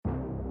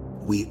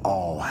We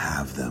all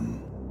have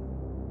them.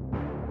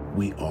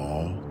 We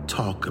all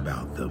talk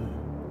about them.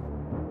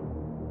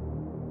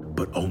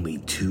 But only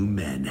two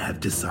men have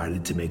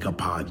decided to make a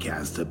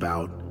podcast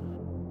about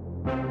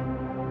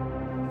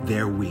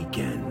their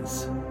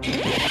weekends.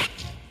 Did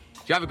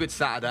you have a good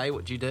Saturday?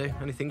 What did you do?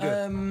 Anything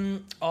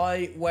good?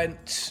 I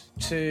went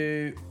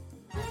to...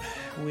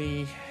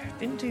 We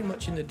didn't do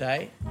much in the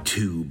day.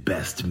 Two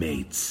best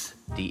mates.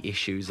 The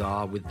issues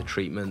are with the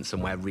treatments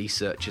and where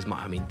researchers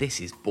might... I mean, this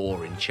is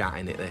boring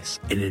chatting at this.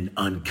 In an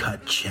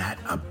uncut chat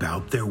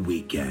about their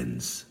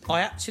weekends.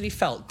 I actually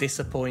felt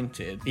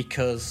disappointed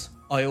because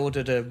I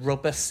ordered a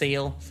rubber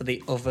seal for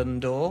the oven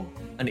door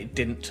and it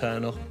didn't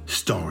turn up.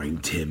 Starring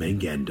Tim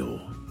and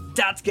Gendel.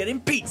 Dad's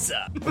getting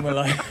pizza. And we're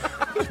like,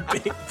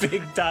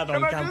 big dad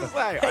on campus.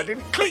 I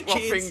didn't click my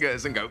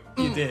fingers and go,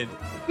 You did.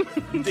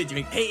 Did you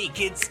think, hey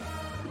kids,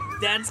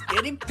 Dad's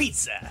getting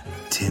pizza.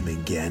 Tim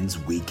and Gen's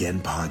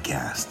Weekend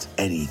Podcast.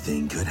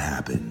 Anything could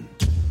happen.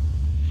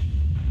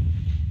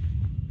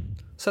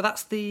 So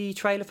that's the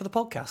trailer for the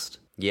podcast.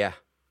 Yeah.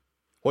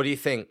 What do you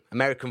think?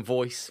 American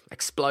Voice,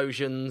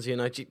 explosions, do you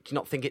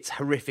not think it's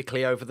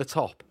horrifically over the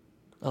top?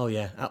 Oh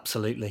yeah,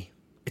 absolutely.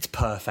 It's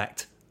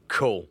perfect.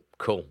 Cool.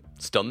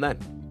 It's done then.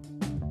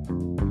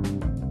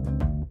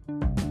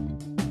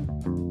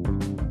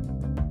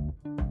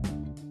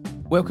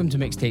 Welcome to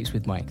Mixtapes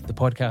with Mike, the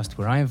podcast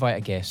where I invite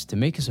a guest to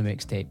make us a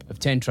mixtape of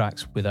 10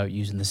 tracks without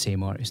using the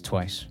same artist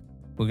twice.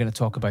 We're going to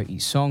talk about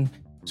each song,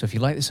 so if you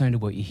like the sound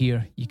of what you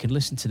hear, you can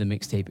listen to the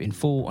mixtape in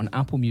full on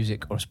Apple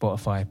Music or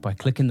Spotify by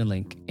clicking the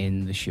link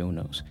in the show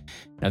notes.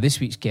 Now, this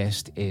week's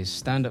guest is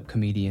stand-up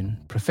comedian,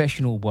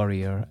 professional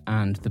warrior,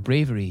 and the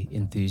bravery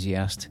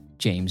enthusiast,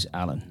 James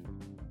Allen.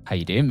 How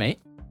you doing, mate?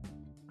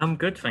 I'm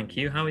good, thank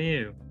you. How are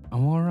you?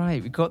 I'm all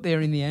right. We got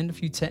there in the end. A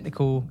few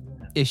technical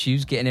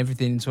issues, getting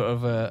everything sort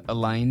of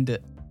aligned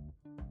at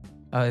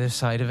either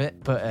side of it.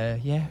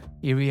 But yeah,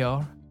 here we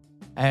are.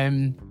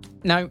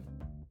 Now,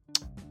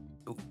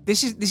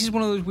 this is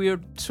one of those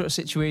weird sort of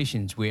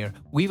situations where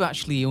we've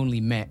actually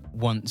only met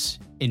once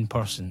in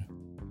person,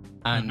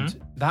 and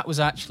that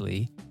was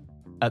actually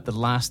at the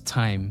last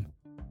time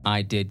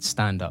I did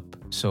stand up.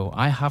 So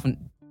I haven't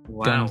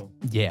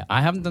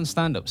done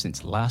stand up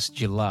since last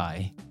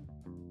July.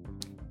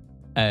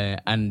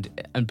 And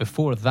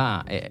before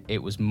that,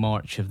 it was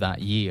March of that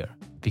year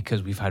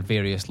because we've had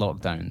various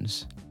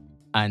lockdowns,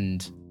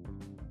 and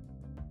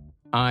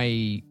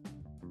I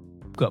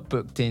got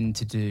booked in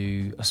to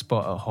do a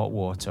spot at Hot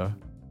Water,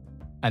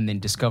 and then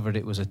discovered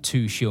it was a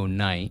 2-show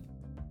night,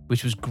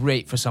 which was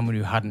great for someone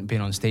who hadn't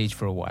been on stage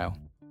for a while,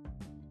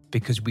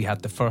 because we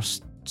had the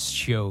first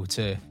show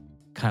to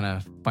kind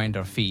of find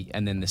our feet,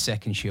 and then the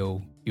second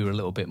show you were a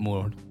little bit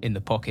more in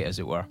the pocket, as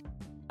it were.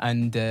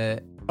 And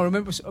I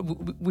remember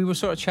we were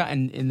sort of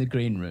chatting in the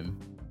green room,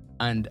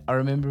 and I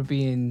remember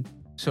being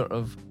sort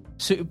of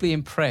suitably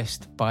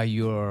impressed by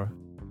your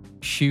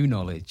shoe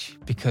knowledge,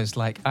 because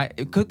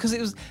because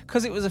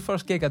it was the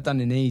first gig I'd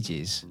done in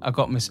ages. I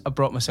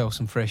brought myself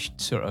some fresh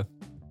sort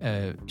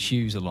of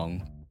shoes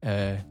along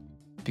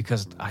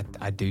because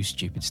I do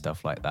stupid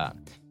stuff like that,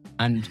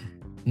 and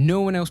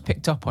no one else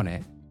picked up on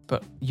it.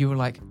 But you were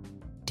like,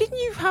 "Didn't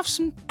you have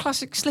some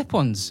classic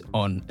slip-ons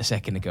on a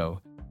second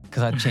ago?"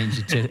 Because I changed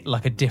it to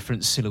like a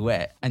different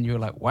silhouette, and you were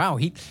like, "Wow,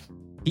 he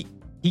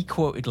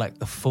quoted like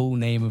the full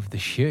name of the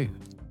shoe."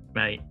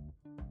 Mate,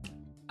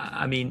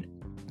 I mean,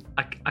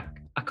 I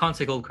can't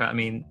take all the credit. I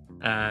mean,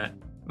 my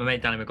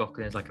mate Danny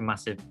McLaughlin is like a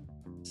massive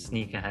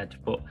sneakerhead,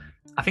 but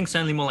I think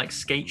certainly more like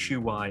skate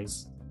shoe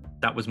wise,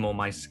 that was more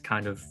my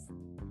kind of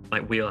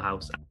like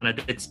wheelhouse. And I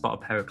did spot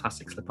a pair of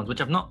classic slip-ons, which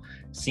I've not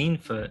seen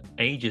for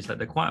ages. Like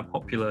they're quite a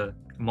popular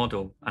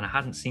model, and I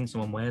hadn't seen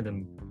someone wear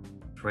them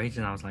for ages.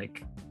 And I was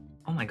like,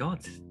 oh my god,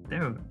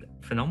 they're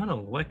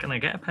phenomenal. Where can I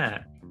get a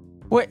pair?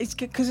 Well, it's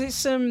because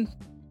it's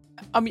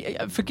I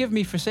mean, forgive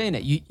me for saying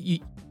it.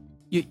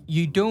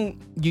 You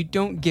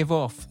don't give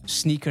off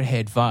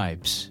sneakerhead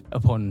vibes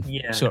upon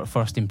sort of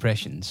first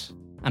impressions,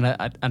 and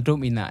I don't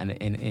mean that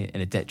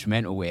in a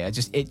detrimental way.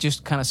 It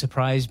just kind of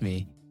surprised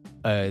me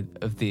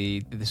of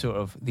the sort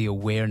of the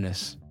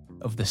awareness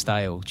of the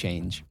style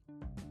change.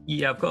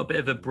 Yeah, I've got a bit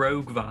of a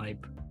brogue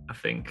vibe, I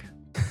think,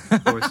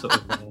 or a sort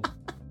of.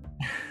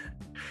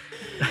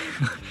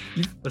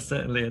 But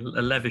certainly a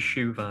leather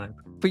shoe vibe.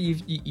 But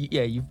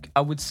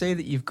I would say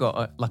that you've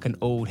got like an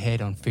old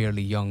head on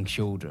fairly young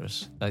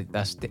shoulders. Like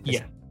that's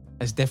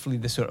definitely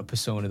the sort of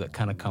persona that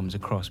kind of comes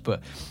across.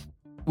 But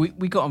we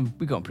got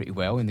on pretty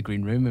well in the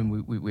green room, and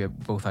we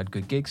both had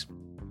good gigs.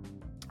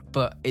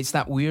 But it's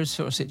that weird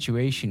sort of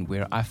situation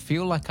where I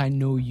feel like I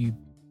know you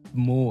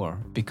more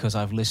because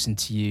I've listened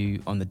to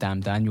you on the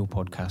Damn Daniel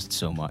podcast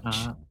so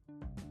much.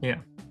 Yeah.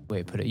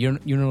 Way to put it. You're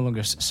no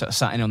longer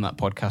sat in on that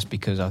podcast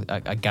because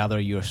I gather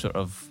your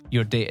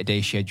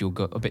day-to-day schedule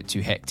got a bit too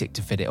hectic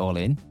to fit it all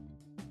in.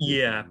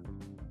 Yeah.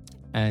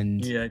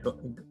 And yeah, got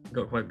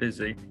quite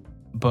busy.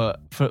 But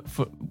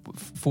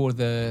for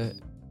the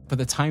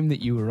time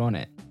that you were on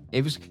it,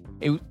 it was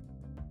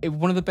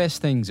one of the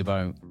best things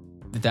about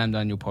the Damn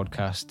Daniel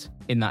podcast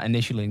in that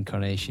initial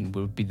incarnation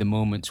would be the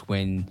moments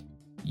when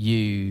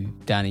you,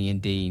 Danny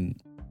and Dean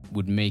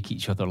would make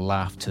each other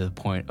laugh to the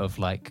point of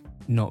like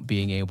not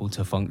being able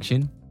to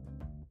function.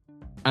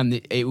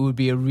 And it would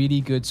be a really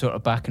good sort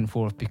of back and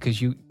forth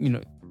because you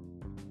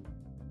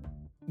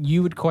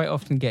would quite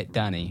often get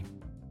Danny,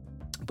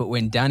 but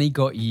when Danny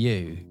got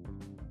you,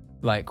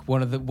 like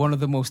one of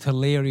the most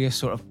hilarious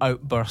sort of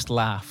outburst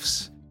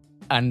laughs,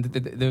 and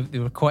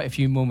there were quite a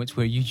few moments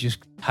where you just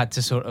had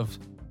to sort of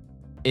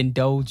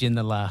indulge in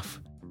the laugh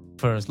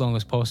for as long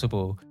as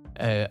possible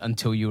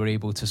until you were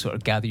able to sort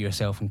of gather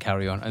yourself and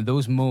carry on. And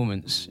those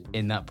moments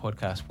in that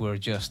podcast were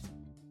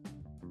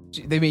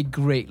they made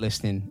great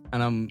listening.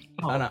 And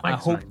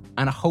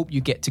I hope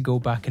you get to go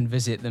back and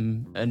visit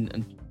them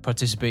and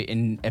participate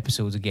in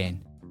episodes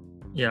again.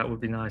 Yeah, it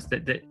would be nice.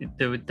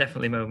 There were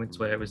definitely moments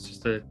where it was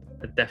just a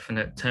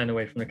definite turn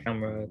away from the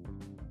camera,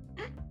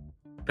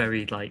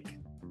 very like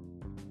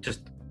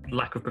just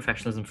lack of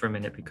professionalism for a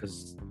minute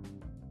because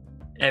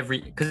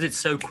it's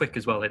so quick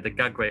as well. Like the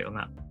gag rate on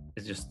that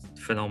is just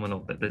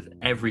phenomenal. That there's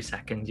every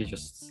second you're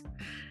just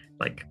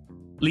like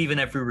leaving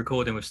every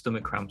recording with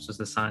stomach cramps was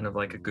the sign of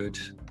like a good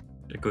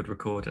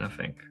recording, I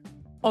think.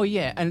 Oh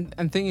yeah,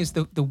 and thing is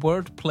the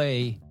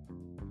wordplay.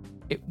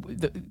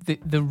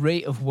 The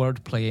rate of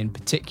wordplay in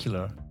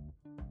particular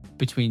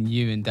between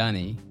you and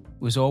Danny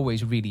was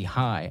always really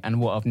high, and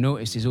what I've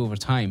noticed is over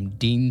time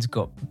Dean's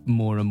got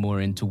more and more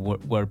into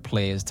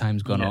wordplay as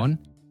time's gone on.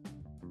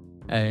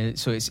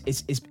 So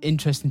it's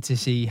interesting to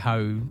see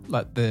how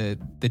like the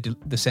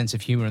sense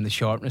of humor and the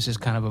sharpness has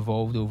kind of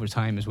evolved over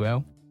time as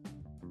well.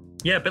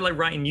 Yeah, a bit like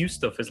writing new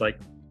stuff is like,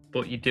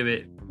 but you do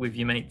it with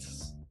your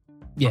mates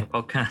on a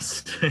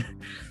podcast.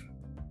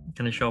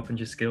 Kind of sharpens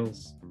your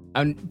skills.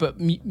 But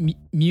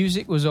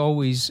music was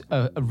always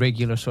a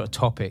regular sort of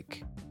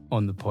topic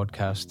on the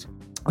podcast,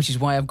 which is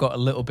why I've got a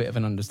little bit of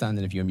an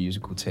understanding of your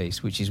musical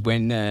taste, which is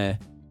when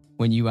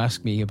you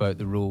asked me about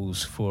the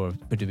rules for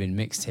doing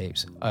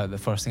mixtapes, the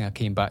first thing I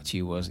came back to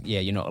you was,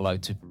 you're not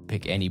allowed to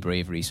pick any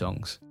Bravery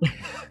songs.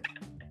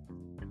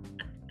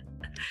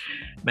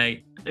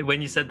 Mate,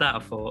 when you said that, I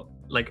thought,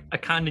 like, I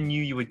kind of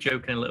knew you were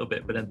joking a little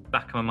bit, but then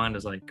back of my mind I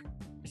was like,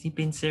 is he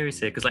being serious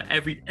here? Because like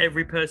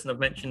every person I've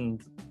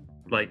mentioned,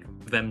 like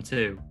them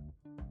too,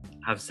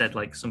 have said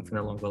like something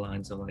along the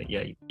lines of like,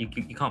 you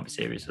can't be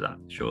serious with that,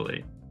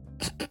 surely.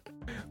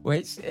 Well,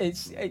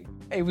 it's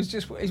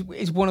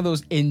one of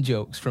those in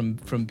jokes from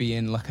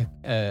being like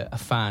a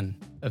fan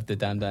of the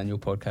Damn Daniel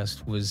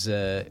podcast. Was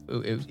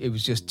it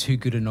was just too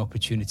good an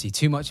opportunity,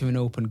 too much of an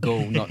open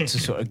goal not to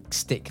sort of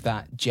stick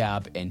that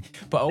jab in.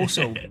 But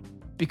also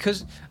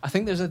because I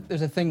think there's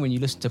a thing when you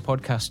listen to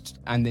podcasts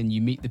and then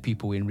you meet the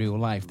people in real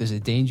life, there's a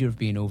danger of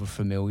being over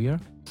familiar,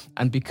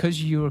 and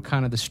because you're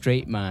kind of the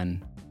straight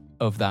man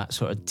of that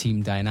sort of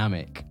team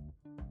dynamic,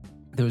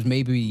 there was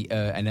maybe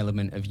an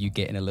element of you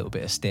getting a little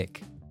bit of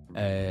stick,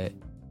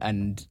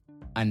 and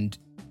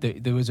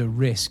there was a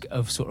risk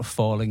of sort of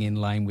falling in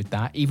line with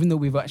that. Even though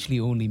we've actually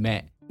only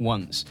met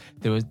once,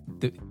 there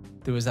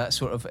was that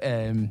sort of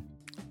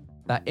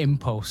that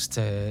impulse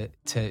to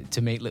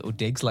make little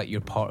digs like you're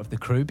part of the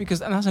crew,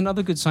 and that's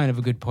another good sign of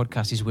a good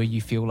podcast, is where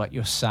you feel like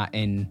you're sat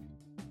in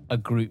a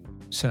group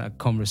sort of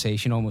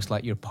conversation, almost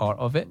like you're part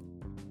of it.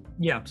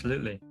 Yeah,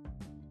 absolutely.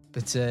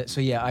 But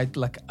I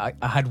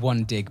had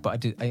one dig,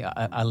 but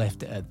I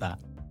left it at that.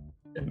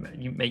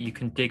 You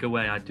can dig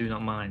away. I do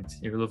not mind.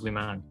 You're a lovely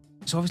man.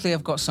 So obviously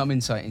I've got some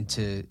insight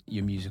into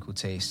your musical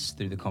tastes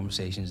through the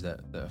conversations that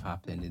have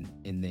happened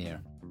in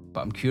there.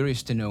 But I'm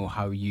curious to know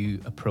how you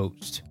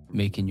approached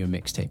making your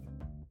mixtape.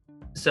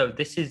 So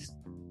this is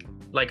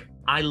like,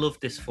 I love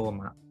this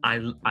format. I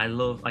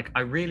love, like,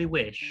 I really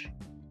wish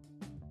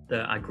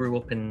that I grew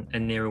up in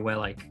an era where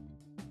like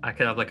I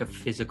could have like a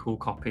physical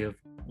copy of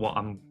what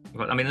I mean,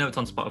 I know it's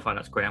on Spotify,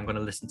 that's great. I'm going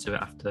to listen to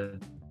it after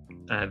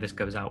this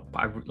goes out.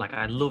 But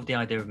I love the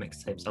idea of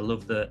mixtapes. I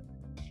love that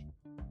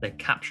they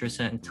capture a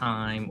certain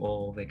time,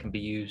 or they can be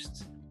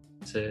used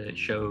to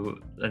show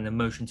an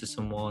emotion to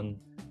someone.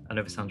 I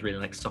know it sounds really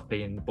like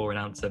soppy and boring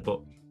answer,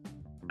 but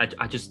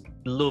I just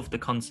love the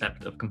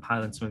concept of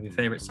compiling some of your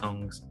favorite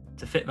songs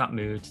to fit that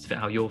mood, to fit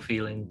how you're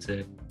feeling,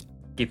 to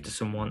give to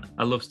someone.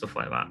 I love stuff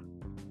like that.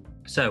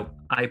 So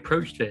I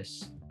approached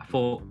this, I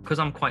thought, because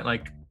I'm quite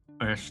like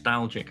a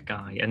nostalgic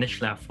guy.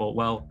 Initially I thought,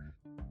 well,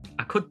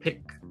 I could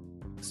pick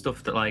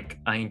stuff that like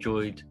I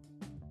enjoyed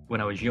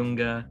when I was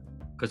younger,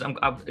 because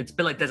it's a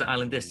bit like Desert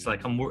Island Discs.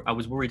 Like I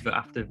was worried that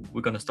after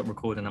we're going to stop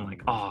recording, I'm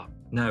like, oh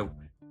no,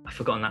 I've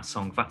forgotten that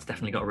song. That's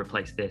definitely got to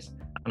replace this.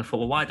 And I thought,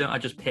 well, why don't I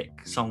just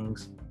pick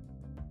songs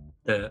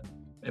that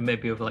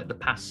maybe over like the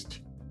past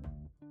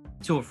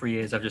 2 or 3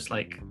 years I've just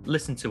like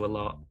listened to a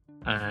lot,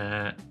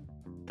 that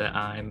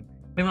I'm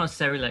maybe not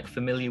necessarily like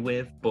familiar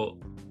with, but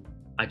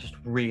I just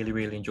really,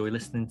 really enjoy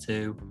listening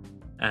to,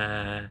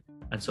 and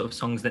sort of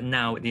songs that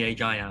now at the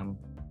age I am,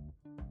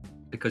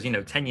 because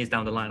 10 years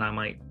down the line I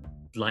might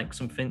like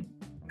something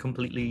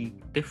completely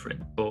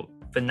different, but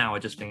for now I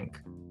just think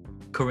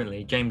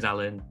currently James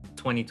Allen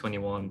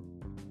 2021,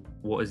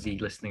 what is he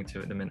listening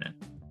to at the minute?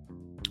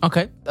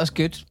 Okay, that's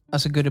good.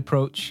 That's a good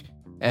approach.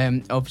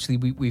 Obviously,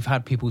 we've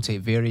had people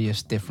take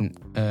various different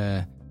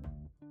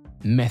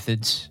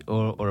methods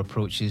or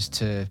approaches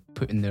to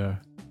putting their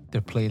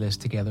playlist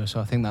together, so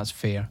I think that's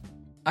fair.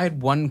 I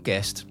had one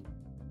guest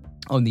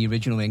on the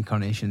original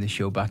incarnation of the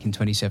show back in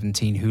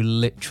 2017 who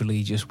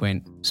literally just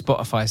went,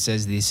 Spotify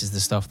says this is the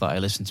stuff that I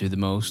listen to the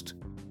most.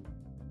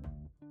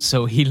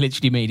 So he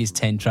literally made his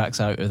 10 tracks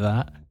out of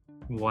that.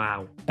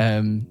 Wow.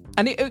 And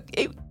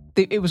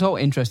it was all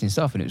interesting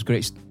stuff, and it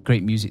was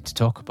great music to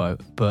talk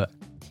about, but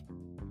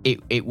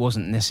it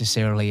wasn't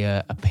necessarily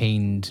a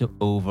pained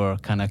over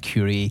kind of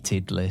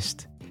curated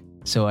list.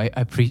 So I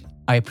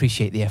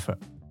appreciate the effort.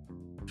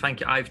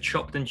 Thank you. I've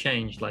chopped and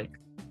changed like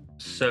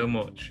so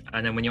much,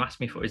 and then when you ask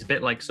me for it, it's a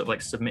bit like sort of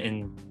like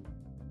submitting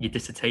your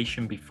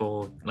dissertation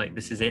before, like,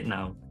 this is it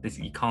now.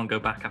 You can't go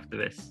back after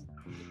this.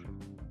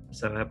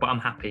 So, but I'm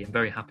happy. I'm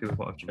very happy with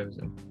what I've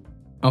chosen.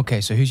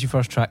 Okay, so who's your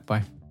first track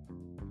by?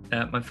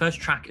 My first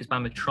track is by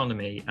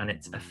Metronomy, and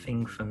it's A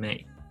Thing for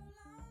Me.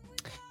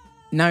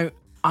 Now,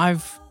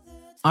 I've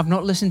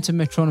not listened to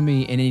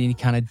Metronomy in any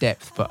kind of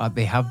depth, but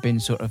they have been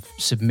sort of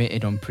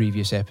submitted on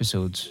previous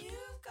episodes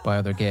by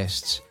other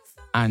guests.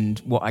 And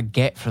what I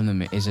get from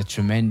them is a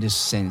tremendous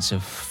sense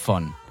of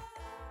fun.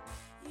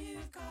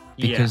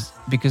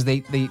 Because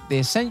they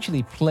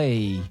essentially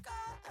play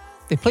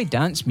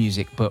dance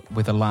music, but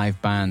with a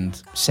live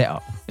band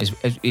setup,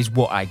 is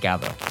what I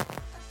gather.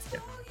 Yeah,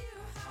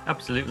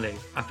 absolutely.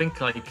 I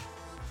think, like,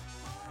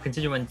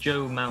 considering when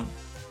Joe Mount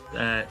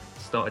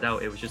started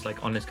out, it was just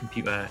like on his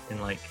computer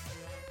in like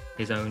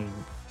his own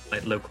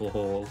like local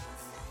hall,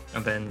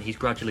 and then he's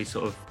gradually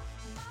sort of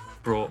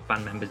brought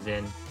band members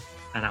in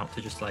and out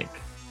to just like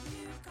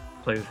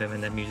play with him,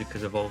 and their music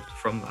has evolved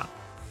from that,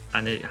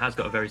 and it has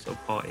got a very sort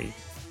of party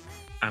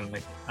and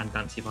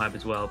dancey vibe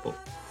as well. But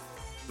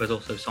there's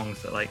also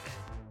songs that like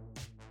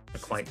are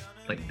quite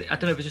like, I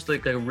don't know, it's just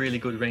like a really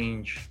good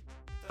range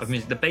of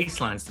music. The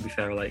bass lines, to be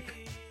fair, are like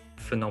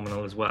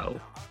phenomenal as well.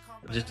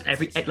 Just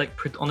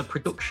on a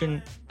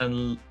production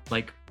and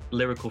like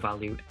lyrical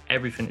value,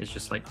 everything is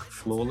just like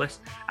flawless.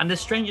 And they're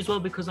strange as well,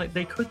 because like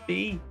they could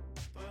be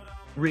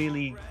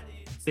really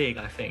big,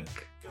 I think,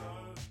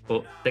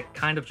 but they're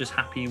kind of just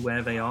happy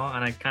where they are,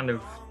 and I kind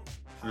of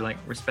like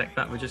respect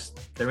that.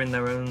 They're in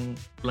their own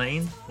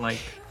lane, like,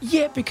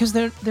 yeah, because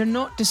they're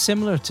not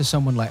dissimilar to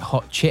someone like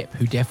Hot Chip,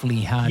 who definitely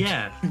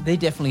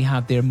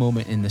had their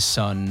moment in the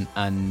sun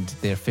and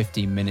their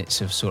 15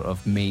 minutes of sort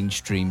of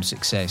mainstream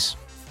success.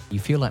 You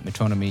feel like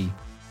Metronomy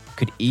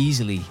could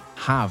easily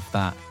have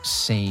that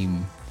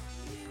same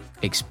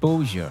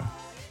exposure,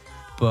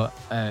 but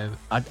I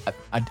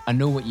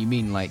know what you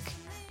mean. Like,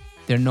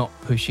 they're not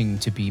pushing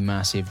to be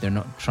massive. They're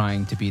not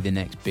trying to be the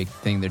next big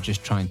thing. They're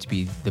just trying to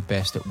be the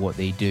best at what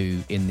they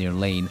do in their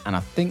lane. And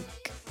I think,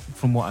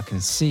 from what I can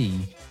see,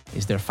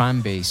 is their fan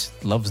base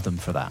loves them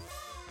for that.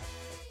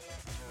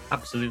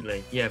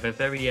 Absolutely, yeah. They're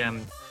very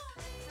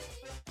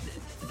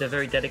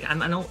dedicated,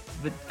 and I know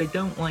they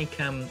don't like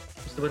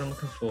what's the word I'm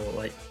looking for?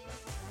 Like,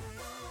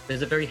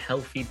 there's a very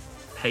healthy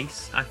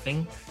pace, I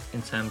think,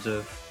 in terms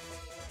of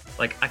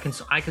like I can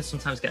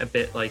sometimes get a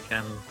bit like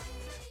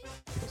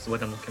what's the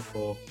word I'm looking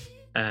for?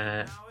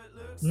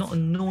 Not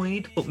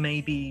annoyed, but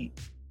maybe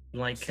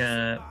like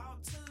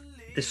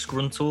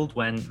disgruntled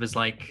when there's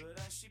like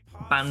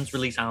bands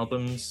release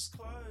albums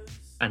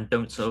and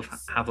don't sort of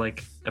have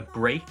like a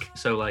break.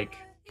 So like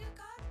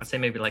I'd say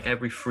maybe like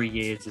every 3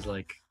 years is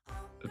like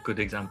a good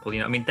example.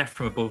 You know, I mean, Death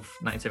From Above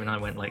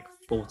 1979 went like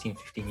 15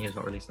 years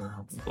without releasing an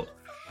album, but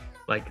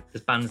like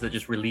there's bands that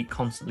just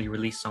constantly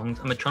release songs.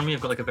 And Metronomy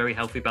have got like a very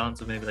healthy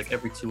balance of maybe like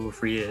every 2 or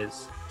 3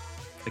 years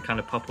they kind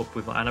of pop up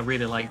with, and I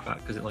really like that,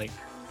 because it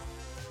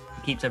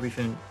keeps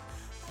everything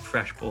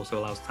fresh, but also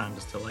allows time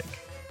just to like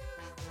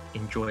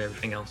enjoy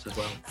everything else as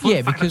well.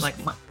 Yeah, because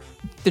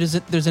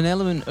there's an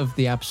element of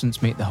the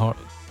absence makes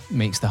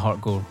the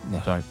heart go.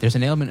 No, sorry, there's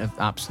an element of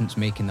absence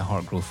making the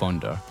heart grow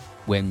fonder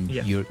when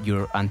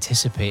you're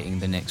anticipating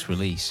the next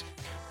release.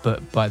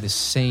 But by the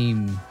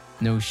same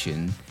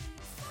notion,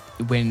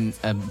 when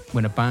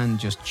a band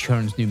just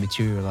churns new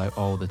material out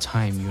all the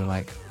time, you're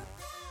like,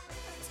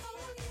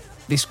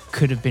 this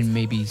could have been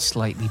maybe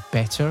slightly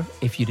better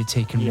if you'd have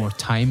taken more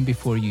time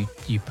before you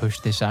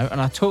pushed this out.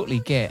 And I totally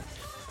get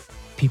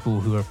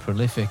people who are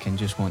prolific and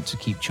just want to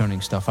keep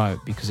churning stuff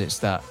out, because it's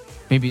that,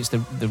 maybe it's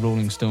the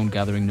Rolling Stone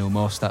gathering no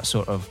moss, that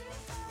sort of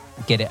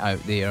get it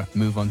out there,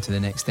 move on to the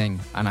next thing.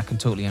 And I can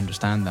totally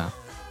understand that.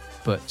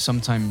 But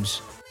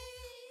sometimes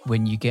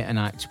when you get an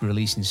act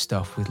releasing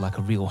stuff with like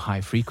a real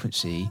high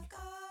frequency,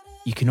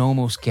 you can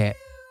almost get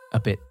a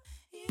bit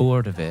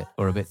bored of it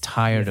or a bit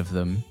tired of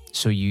them,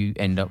 so you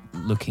end up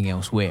looking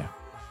elsewhere.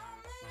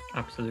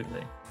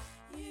 Absolutely.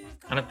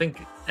 And I think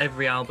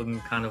every album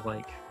kind of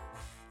like,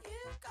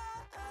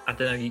 I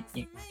don't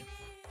know,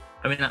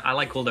 I mean, I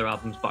like all their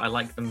albums, but I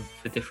like them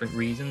for different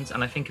reasons.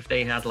 And I think if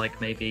they had like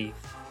maybe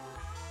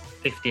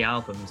 50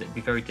 albums, it'd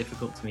be very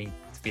difficult to me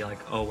to be like,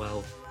 oh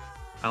well,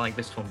 I like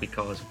this one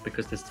because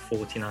there's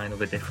 49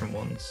 other different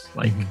ones.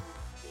 Like,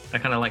 I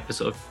kind of like the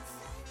sort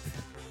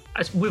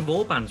of, with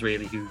all bands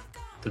really who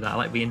do that, I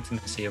like the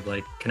intimacy of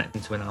like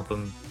connecting to an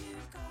album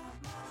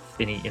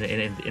been eaten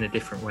in a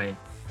different way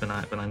than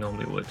I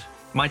normally would.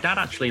 My dad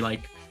actually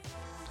like,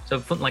 so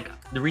fun, like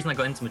the reason I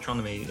got into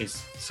Metronomy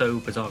is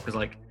so bizarre because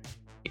like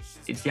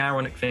it's the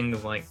ironic thing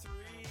of like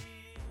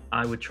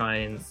I would try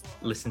and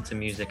listen to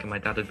music and my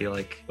dad would be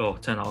like, oh,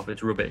 turn it off,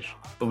 it's rubbish.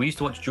 But we used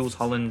to watch Jules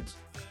Holland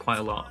quite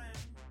a lot,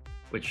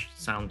 which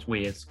sounds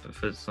weird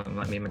for something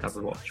like me and my dad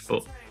would watch.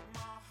 But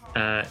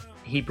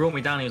he brought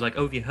me down and he was like,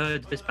 oh, have you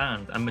heard this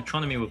band? And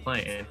Metronomy were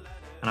playing.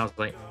 And I was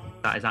like,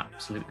 that is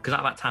absolute, because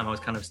at that time I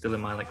was kind of still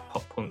in my like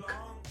pop punk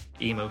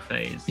emo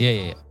phase.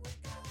 Yeah.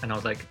 And I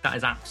was like, that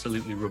is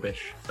absolutely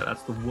rubbish. So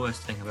that's the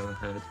worst thing I've ever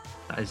heard.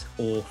 That is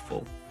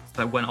awful.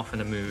 So I went off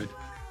in a mood.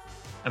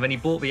 And then he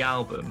bought the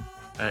album,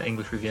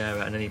 English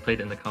Riviera, and then he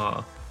played it in the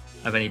car.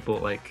 And then he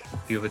bought like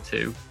the other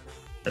two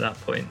at that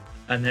point.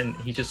 And then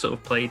he just sort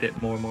of played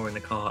it more and more in the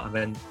car. And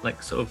then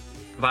like sort of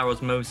via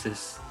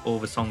osmosis, all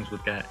the songs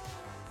would get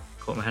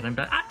caught in my head. And I'd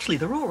be like, actually,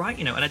 they're all right,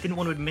 you know. And I didn't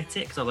want to admit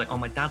it because I was like, oh,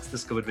 my dad's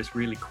discovered this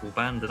really cool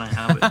band and I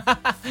haven't.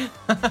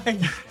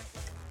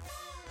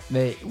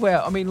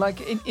 Well, I mean,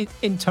 like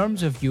in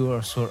terms of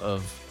your sort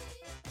of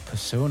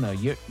persona,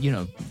 you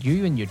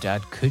and your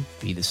dad could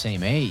be the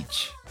same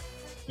age.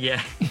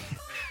 Yeah.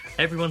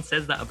 Everyone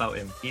says that about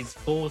him. He's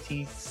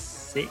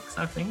 46,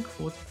 I think,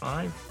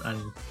 45.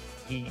 And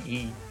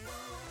he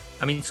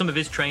I mean, some of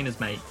his trainers,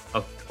 mate,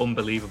 are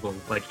unbelievable.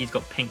 Like, he's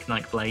got pink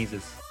Nike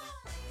Blazers.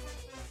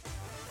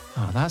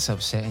 Oh, that's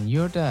upsetting.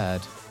 Your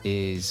dad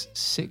is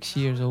 6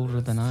 years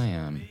older than I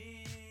am.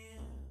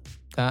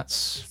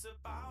 That's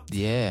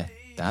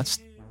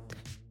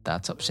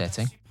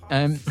upsetting.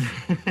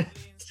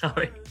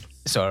 Sorry.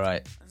 It's all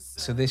right.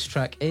 So this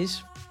track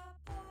is?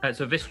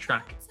 So this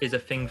track is A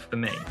Thing for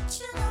Me.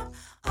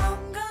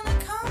 I'm gonna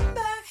come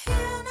back here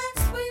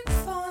next week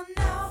for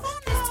now.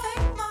 Please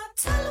take my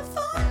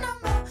telephone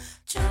number.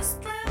 Just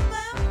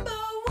remember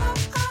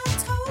what I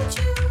told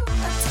you.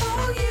 I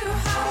told you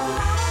how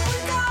long we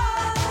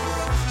got.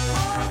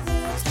 All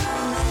the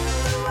time in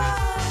the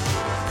world.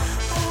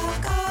 I've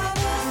got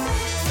a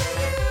thing for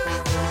you.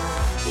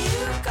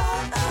 You've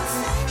got a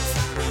thing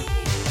for me.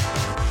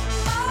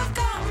 I've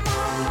got my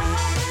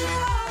mind.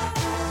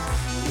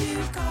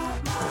 You've got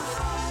my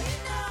heart,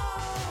 you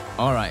know.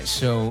 All right,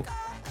 so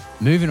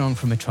moving on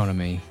from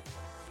Metronomy,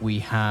 we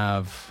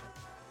have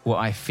what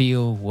I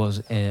feel was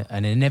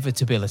an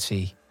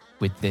inevitability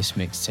with this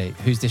mixtape.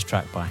 Who's this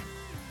track by?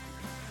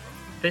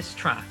 This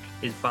track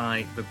is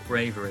by The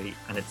Bravery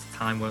and it's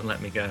Time Won't Let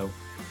Me Go.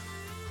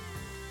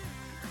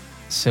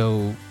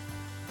 So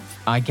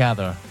I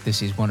gather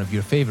this is one of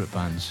your favourite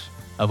bands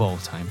of all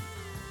time.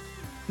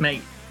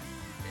 Mate,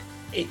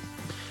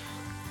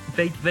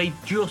 they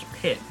just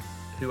pick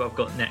who I've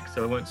got next,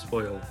 so I won't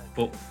spoil.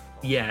 But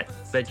yeah,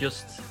 they're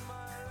just...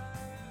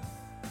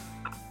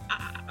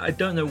 I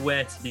don't know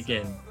where to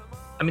begin.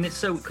 I mean, it's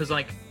so... Because,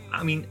 like,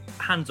 I mean,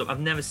 hands up, I've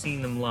never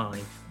seen them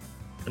live.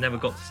 I never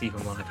got to see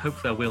them live.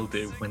 Hopefully I will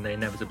do when they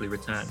inevitably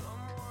return.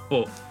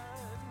 But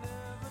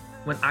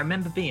when I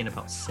remember being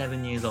about 7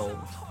 or 8 years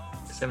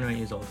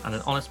old, and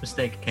An Honest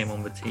Mistake came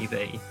on the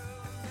TV,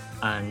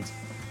 and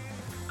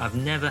I've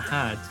never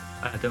had,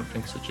 I don't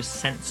think, such a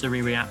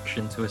sensory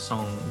reaction to a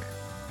song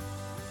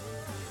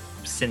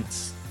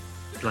since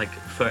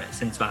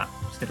that.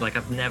 Like,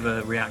 I've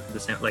never reacted the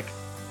same. Like,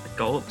 I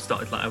got up,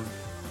 started like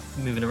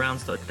moving around,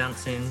 started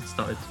dancing,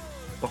 started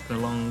walking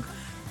along,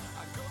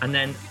 and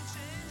then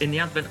in the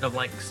advent of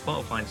like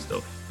Spotify and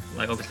stuff,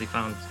 like obviously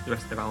found the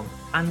rest of their album,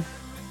 and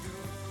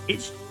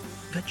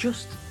they're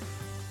just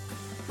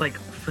like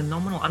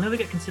phenomenal. I know they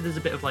get considered as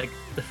a bit of like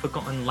the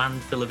forgotten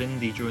landfill of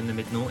indie during the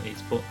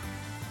mid-noughties, but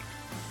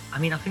I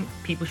mean, I think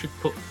people should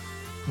put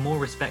more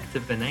respect to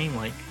their name.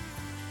 Like,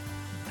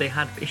 they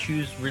had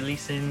issues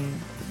releasing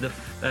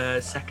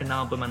the second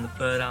album and the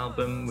third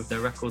album with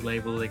their record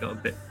label. They got a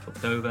bit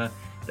fucked over.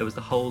 There was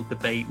the whole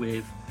debate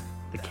with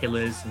the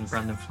Killers, and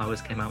Brandon Flowers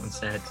came out and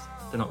said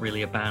they're not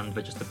really a band,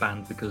 they're just a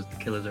band because the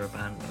Killers are a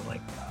band. And I'm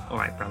like, all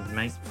right, Brandon,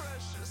 mate,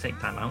 just take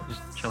time out,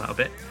 just chill out a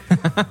bit.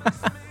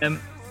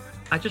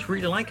 I just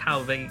really like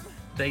how they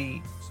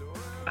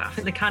I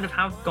think they kind of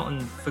have gotten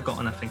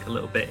forgotten, I think, a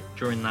little bit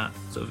during that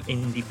sort of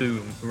indie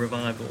boom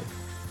revival.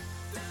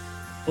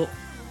 But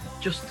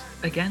just,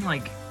 again,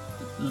 like,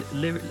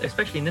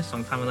 especially in this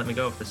song, Time Won't Let Me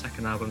Go, off the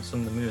second album,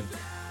 Sun the Moon,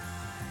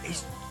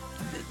 it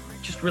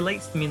just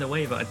relates to me in a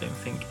way that I don't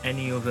think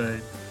any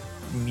other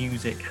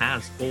music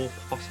has, or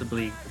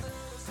possibly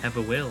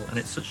ever will. And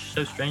it's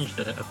so strange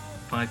that a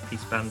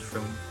 5-piece band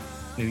from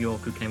New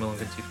York who came along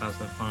in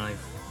 2005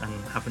 and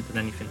haven't done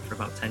anything for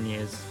about 10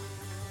 years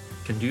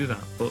can do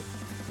that. But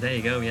there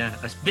you go, yeah.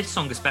 This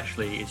song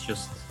especially is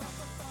just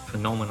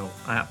phenomenal.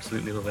 I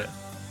absolutely love it.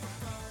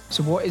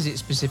 So what is it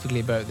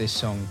specifically about this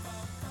song?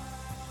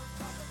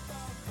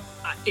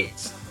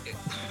 It's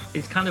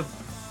kind of,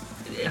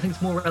 I think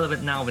it's more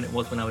relevant now than it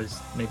was when I was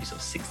maybe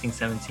sort of 16,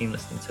 17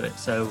 listening to it.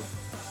 So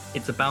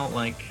it's about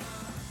like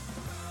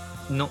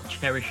not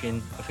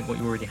cherishing, I think, what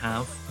you already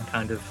have, and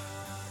kind of,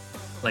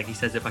 like he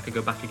says, if I could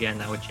go back again,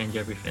 I would change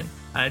everything.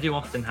 And I do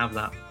often have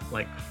that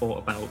like thought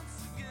about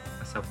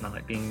myself now,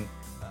 like being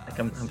Like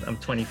I'm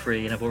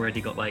 23 and I've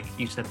already got, like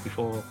you said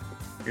before,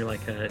 you're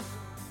like a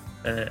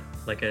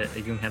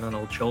young head on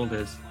old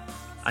shoulders.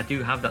 I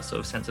do have that sort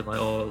of sense of like,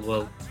 oh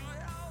well,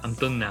 I'm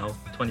done now,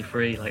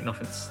 23, like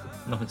nothing's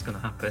gonna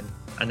happen.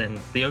 And then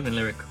the opening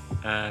lyric,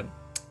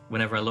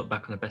 whenever I look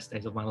back on the best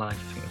days of my life,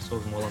 I think I saw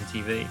them all on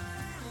TV.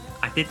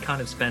 I did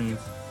kind of spend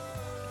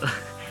a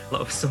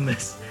lot of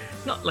summers,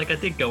 not like I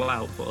did go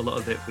out, but a lot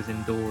of it was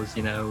indoors,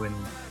 you know, and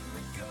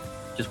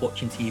just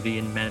watching TV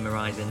and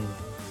memorizing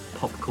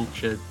pop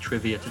culture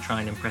trivia to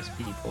try and impress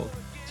people.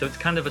 So it's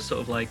kind of a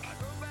sort of like,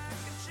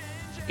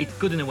 it's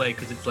good in a way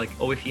because it's like,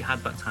 oh, if you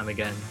had that time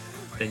again,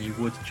 then you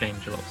would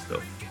change a lot of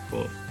stuff.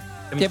 But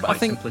I mean, Yeah, it's but I quite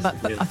think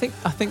simplistic, really.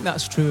 I think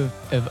that's true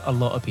of a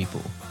lot of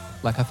people.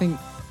 Like I think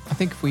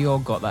if we all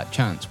got that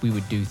chance, we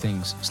would do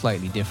things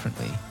slightly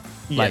differently.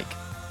 Yeah. Like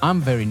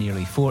I'm very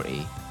nearly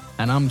 40,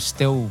 and I'm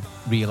still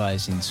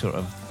realizing sort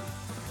of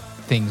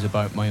things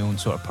about my own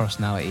sort of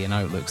personality and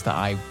outlooks that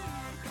I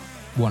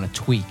want to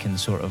tweak and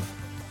sort of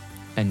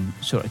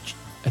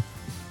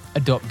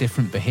adopt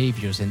different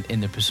behaviors in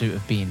the pursuit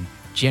of being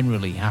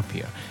generally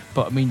happier.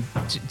 But I mean,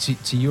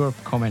 to your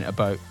comment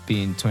about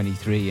being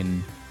 23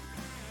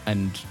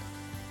 and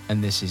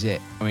this is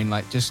it. I mean,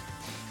 like, just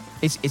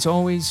it's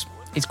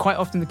quite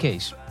often the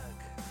case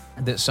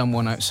that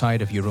someone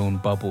outside of your own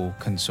bubble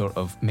can sort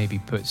of maybe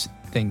put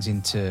things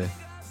into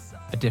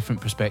a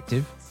different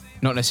perspective,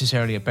 not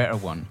necessarily a better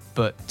one,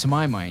 but to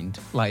my mind,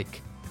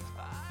 like,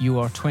 you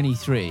are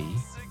 23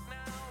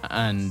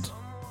 and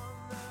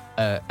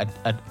a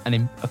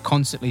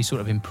constantly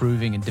sort of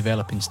improving and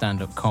developing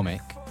stand-up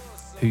comic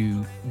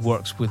who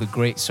works with a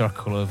great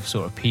circle of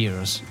sort of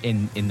peers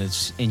in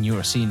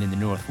your scene in the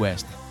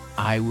Northwest.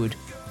 I would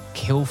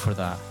kill for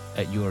that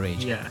at your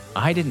age. Yeah.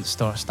 I didn't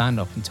start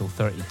stand-up until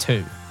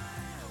 32,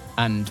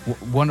 and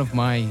one of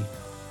my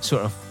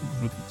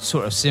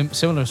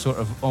similar sort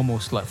of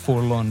almost like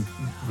forlorn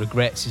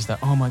regrets is that,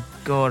 oh my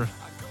God,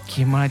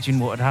 can you imagine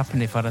what would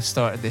happen if I'd have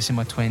started this in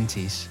my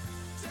 20s?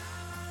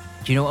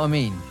 Do you know what I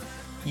mean?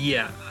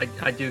 Yeah,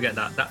 I do get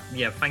that.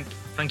 Yeah, thank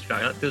you for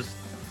that. That does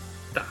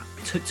that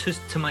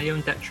to my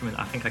own detriment.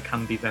 I think I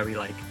can be very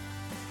like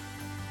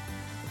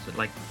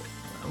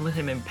I'm not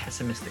saying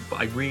pessimistic, but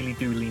I really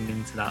do lean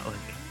into that like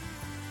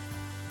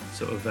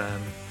sort of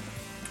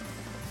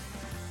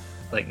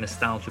like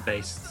nostalgia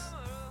based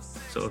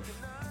sort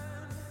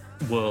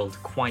of world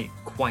quite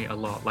a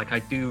lot. Like I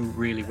do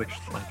really wish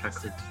like I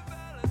could,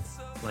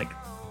 like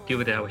the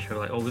other day I wish I was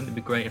like, oh, wouldn't it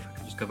be great if I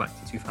could just go back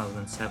to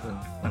 2007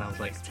 when I was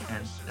like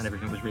 10 and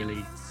everything was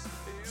really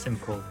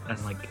simple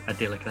and like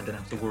idyllic and I didn't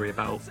have to worry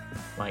about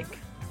like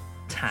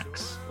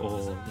tax, or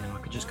you know, I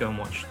could just go and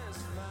watch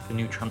the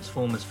new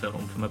Transformers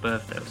film for my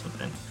birthday or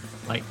something.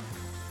 Like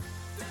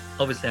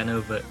obviously I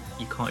know that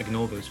you can't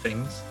ignore those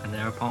things and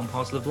they're a part and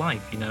parcel of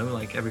life, you know,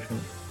 like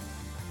everything,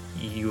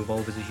 you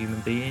evolve as a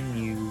human being,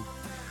 you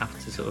have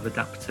to sort of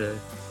adapt to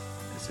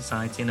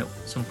society, and at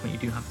some point you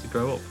do have to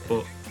grow up,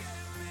 but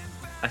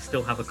I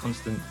still have a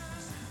constant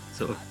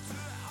sort of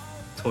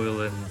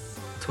toil and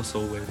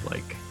tussle with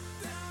like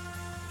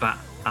that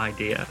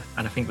idea,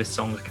 and I think this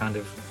song kind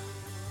of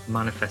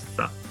manifests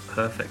that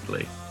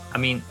perfectly. I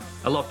mean,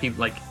 a lot of people,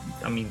 like,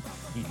 I mean,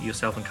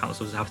 yourself and countless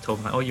others have told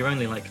me like, oh, you're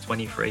only like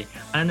 23,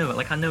 and I know that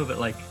like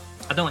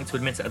I don't like to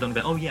admit it. I don't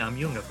go, oh yeah, I'm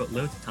young, I've got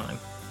loads of time,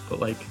 but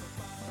like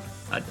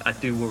I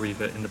do worry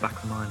that in the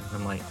back of my mind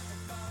I'm like,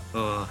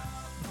 oh,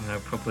 you know,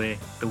 probably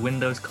the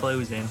window's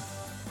closing.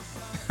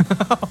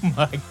 Oh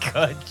my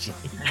God,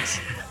 James.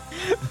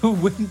 The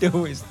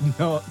window is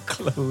not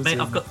closing. Mate,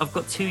 I've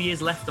got 2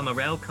 years left on my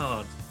rail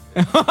card.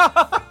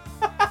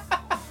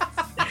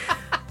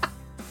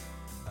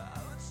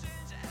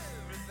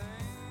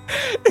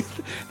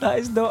 That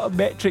is not a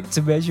metric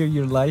to measure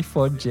your life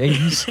on,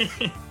 James.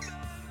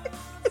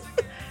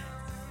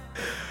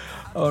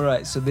 All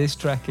right, so this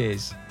track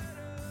is...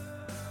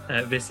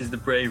 This is The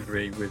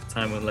Bravery with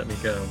Time Won't Let Me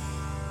Go.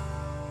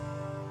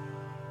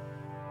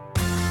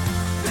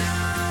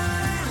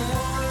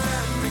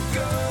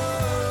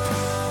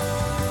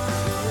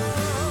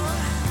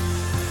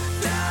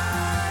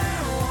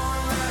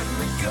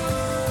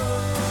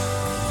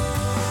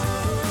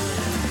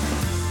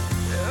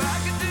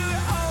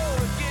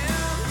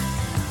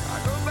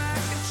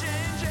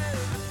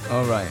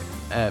 All right,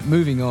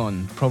 moving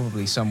on,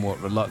 probably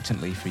somewhat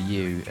reluctantly for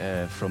you,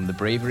 from The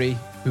Bravery.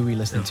 Who are we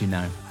listening to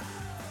now?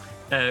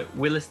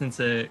 We're listening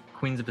to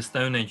Queens of the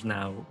Stone Age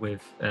now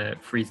with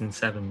Freezing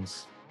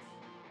Sevens.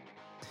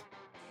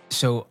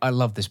 So I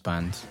love this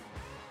band.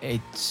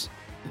 It's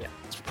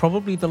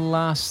probably the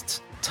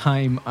last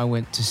time I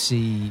went to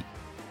see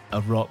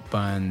a rock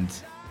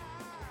band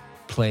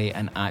play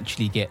and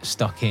actually get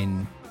stuck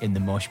in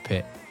the mosh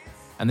pit.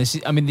 And this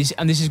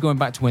is going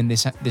back to when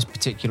this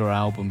particular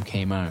album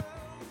came out,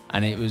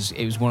 and it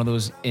was one of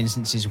those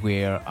instances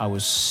where I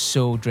was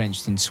so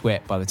drenched in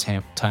sweat by the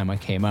time I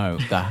came out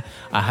that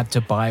I had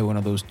to buy one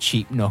of those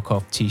cheap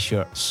knockoff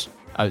T-shirts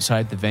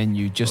outside the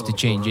venue just to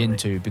change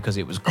into because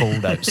it was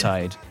cold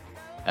outside.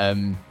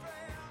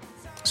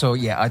 So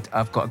yeah,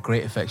 I've got a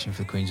great affection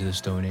for the Queens of the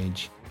Stone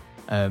Age.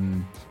 I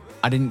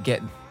didn't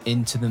get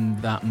into them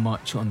that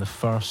much on the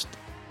first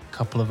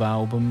couple of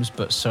albums,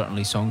 but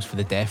certainly Songs for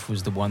the Deaf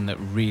was the one that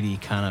really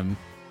kind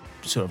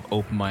of sort of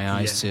opened my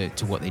eyes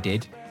to what they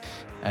did.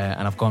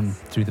 And I've gone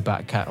through the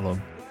back catalogue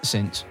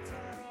since.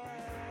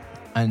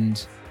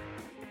 And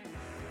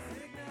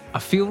I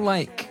feel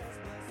like,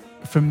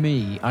 for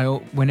me,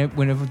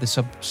 whenever the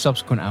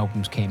subsequent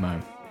albums came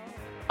out,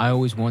 I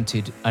always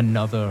wanted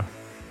another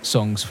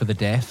Songs for the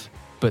Deaf,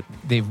 but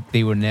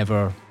they were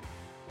never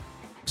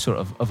sort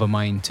of a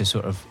mind to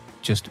sort of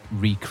just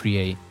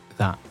recreate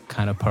that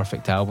kind of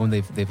perfect album.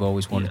 They've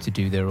always wanted to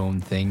do their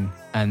own thing,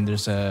 and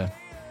there's a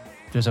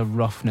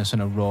roughness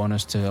and a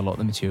rawness to a lot of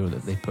the material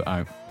that they put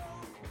out.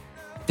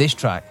 This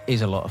track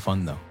is a lot of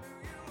fun, though.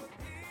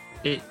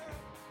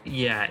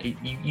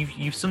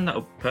 You've summed that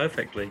up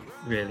perfectly,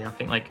 really. I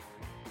think, like,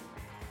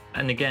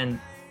 and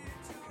again,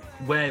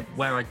 when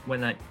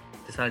I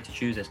decided to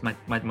choose this,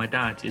 my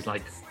dad is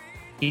like,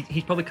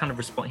 he's probably kind of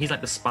he's like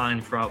the spine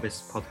throughout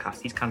this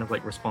podcast. He's kind of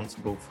like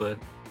responsible for,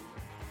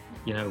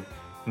 you know,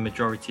 the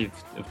majority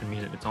of the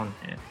music that's on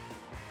here.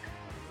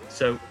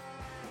 So,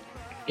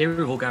 Era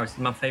Vulgaris is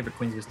my favourite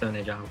Queens of the Stone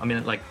Age album. I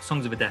mean, like,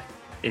 Songs of the Deaf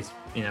is,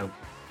 you know,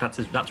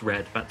 that's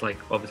red. That's like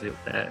obviously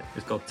up there.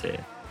 It's God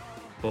tier.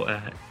 But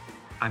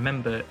I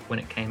remember when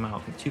it came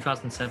out, in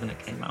 2007 it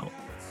came out,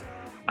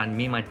 and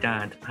me and my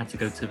dad had to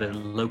go to the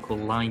local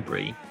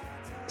library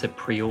to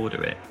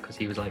pre-order it because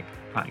he was like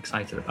quite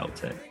excited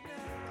about it.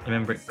 I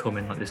remember it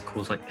coming like this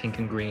cool, like pink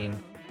and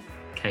green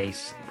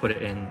case. Put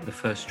it in the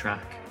first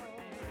track.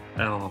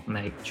 Oh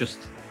mate,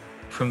 just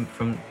from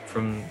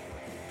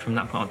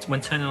that part,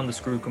 when Turning on the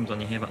Screw comes on,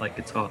 you hear that like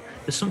guitar.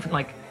 There's something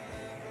like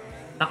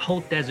that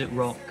whole desert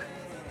rock.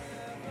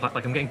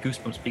 Like I'm getting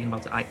goosebumps speaking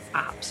about it. I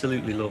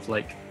absolutely love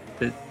like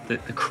the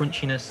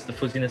crunchiness, the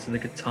fuzziness of the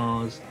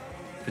guitars,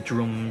 the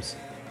drums,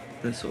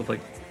 the sort of like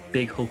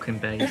big hulking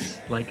bass.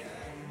 Like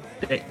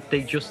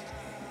they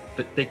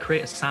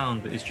create a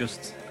sound that is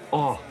just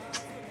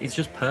it's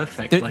just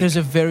perfect. There's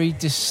a very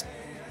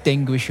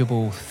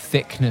distinguishable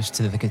thickness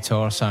to the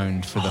guitar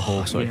sound for the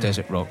whole sort of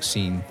desert rock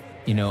scene,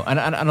 you know,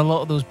 and a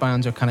lot of those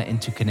bands are kind of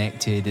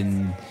interconnected,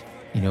 and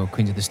you know,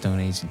 Queens of the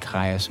Stone Age and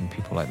Kyuss and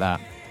people like that.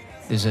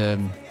 There's a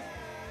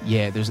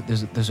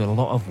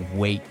lot of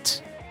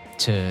weight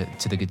to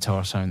the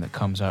guitar sound that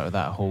comes out of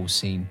that whole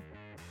scene.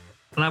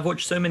 And I've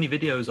watched so many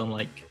videos on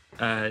like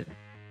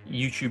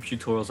YouTube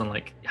tutorials on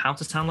like how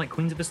to sound like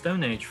Queens of the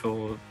Stone Age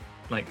for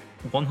like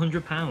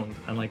 £100,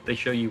 and like they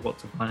show you what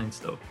to buy and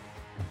stuff,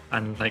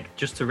 and like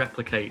just to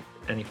replicate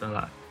anything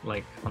like that,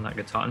 like on that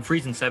guitar. And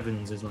Freezing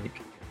Sevens is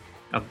like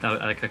I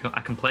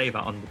can play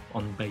that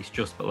on bass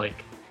just, but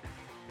like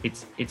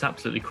it's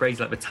absolutely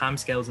crazy. Like the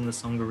timescales in the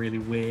song are really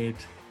weird,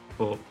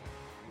 but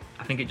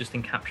I think it just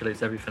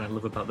encapsulates everything I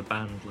love about the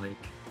band. Like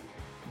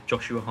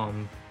Joshua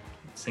Homme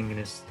singing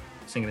his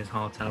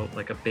heart out,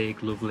 like a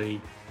big, lovely,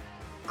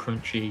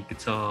 crunchy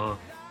guitar,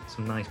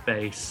 some nice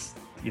bass,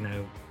 you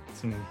know,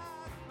 some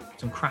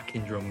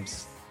cracking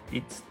drums.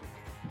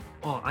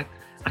 I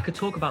could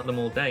talk about them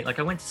all day. Like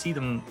I went to see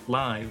them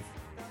live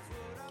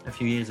a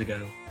few years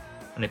ago,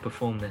 and they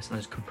performed this, and I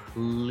just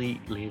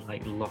completely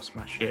like lost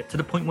my shit to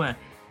the point where,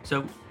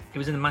 so it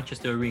was in the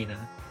Manchester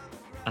Arena,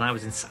 and I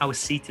was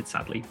seated,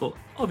 sadly. But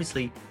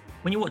obviously,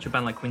 when you watch a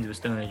band like Queens of the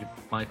Stone Age,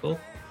 Michael,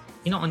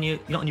 you're not on your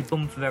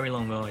bum for very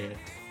long, are you?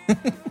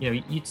 You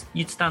know,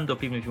 you'd stand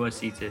up even if you were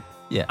seated.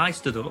 Yeah. I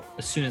stood up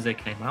as soon as they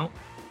came out,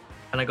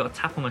 and I got a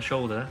tap on my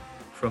shoulder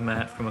from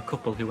a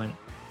couple who went,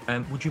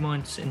 "Would you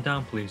mind sitting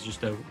down, please?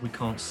 Just we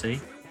can't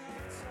see."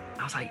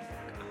 I was like,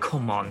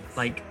 "Come on!"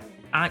 Like,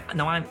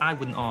 I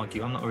wouldn't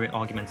argue. I'm not a very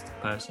argumentative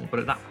person, but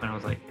at that point, I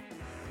was like,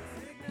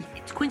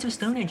 "It's Queens of the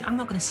Stone Age. I'm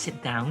not going to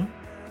sit down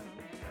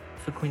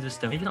for Queens of the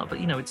Stone Age."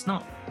 But you know, it's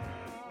not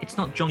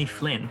Johnny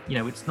Flynn. You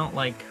know, it's not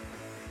like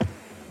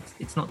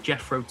it's not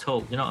Jethro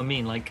Tull. You know what I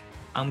mean? Like,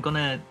 I'm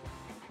gonna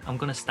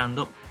stand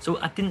up. So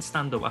I didn't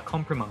stand up. I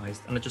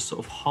compromised, and I just sort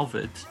of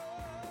hovered,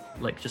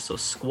 like just sort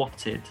of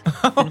squatted.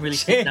 Didn't really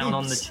sit down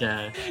on the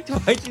chair.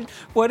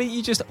 Why don't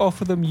you just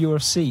offer them your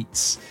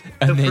seats,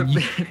 and then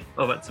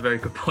oh, that's a very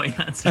good point.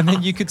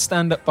 Then you could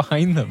stand up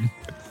behind them.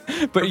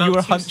 But you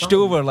were hunched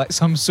over like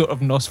some sort of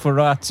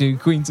Nosferatu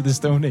Queens of the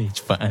Stone Age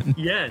fan.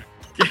 Yeah.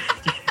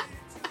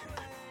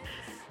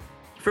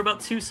 For about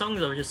 2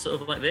 songs, I was just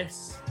sort of like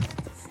this.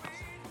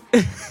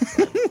 This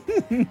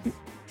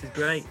is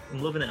great.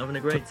 I'm loving it. Having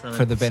a great time.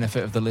 For the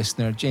benefit of the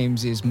listener,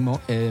 James is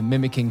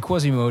mimicking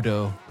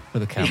Quasimodo for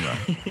the camera.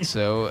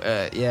 So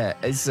yeah,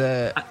 it's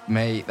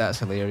mate, that's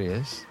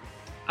hilarious.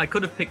 I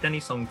could have picked any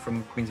song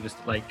from Queens of the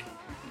like.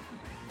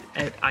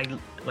 I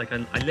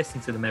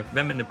listen to them.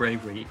 Them and the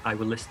Bravery, I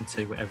will listen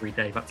to every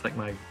day. That's like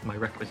my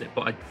requisite.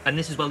 But and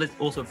this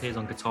also appears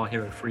on Guitar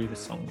Hero 3, the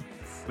song,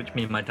 which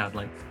me and my dad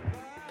like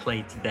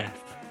played to death.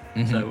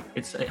 Mm-hmm.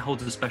 So it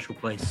holds a special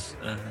place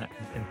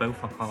in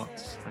both our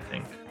hearts, I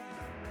think.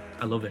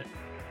 I love it.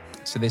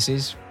 So this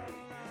is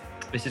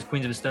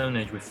Queens of the Stone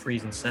Age with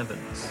Freezing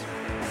Sevens.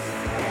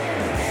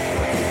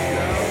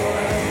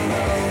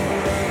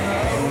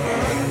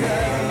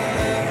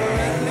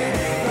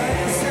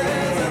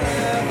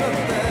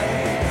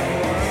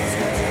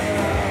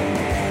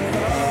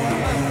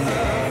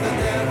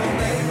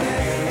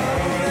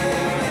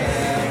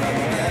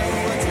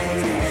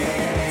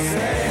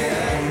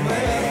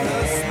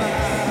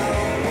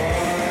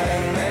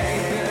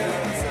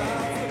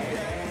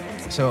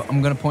 So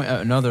I'm going to point out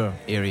another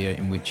area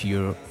in which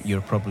you're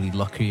probably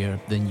luckier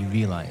than you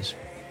realise,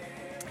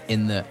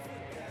 in that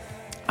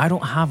I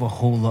don't have a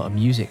whole lot of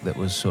music that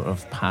was sort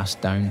of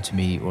passed down to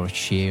me or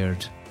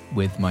shared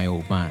with my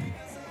old man.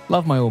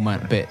 Love my old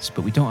man bits,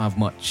 but we don't have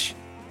much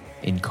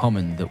in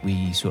common that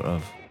we sort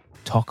of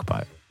talk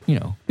about. You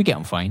know, we get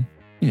on fine,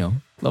 you know,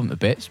 love him to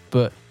bits,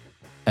 but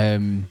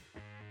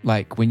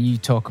like when you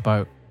talk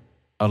about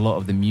a lot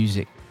of the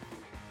music,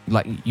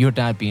 like your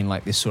dad being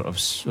like this sort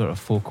of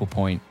focal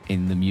point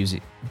in the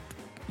music,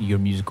 your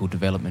musical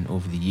development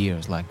over the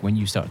years, like when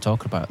you started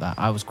talking about that,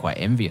 I was quite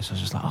envious. I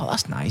was just like, oh,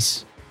 that's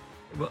nice.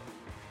 Well,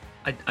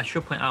 I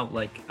should point out,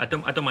 like, I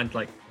don't mind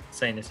like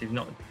saying this. He's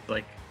not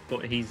like,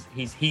 but he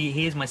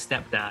is my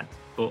stepdad.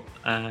 But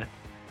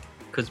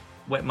because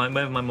when my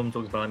mum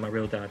talks about like, my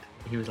real dad,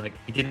 he was like,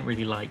 he didn't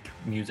really like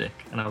music,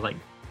 and I was like,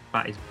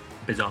 that is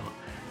bizarre.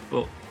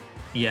 But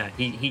yeah,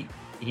 he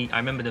I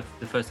remember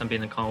the first time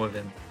being in the car with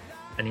him,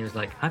 and he was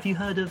like, have you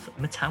heard of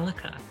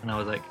Metallica? And I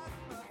was like,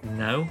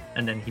 no.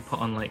 And then he put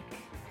on like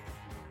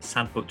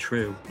Sad But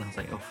True, and I was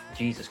like, oh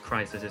Jesus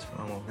Christ, is this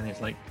phenomenal? And he's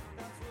like,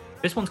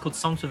 this one's called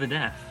Songs for the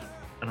Deaf,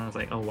 and I was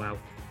like, oh wow,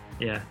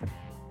 yeah.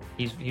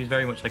 He was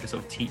very much like a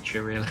sort of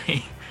teacher, really.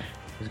 It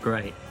was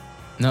great.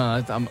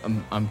 No,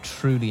 I'm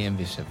truly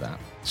envious of that.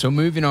 So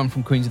moving on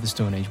from Queens of the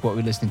Stone Age, what are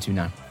we listening to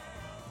now?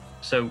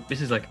 So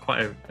this is like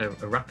quite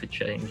a rapid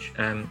change.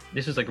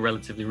 This was like a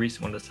relatively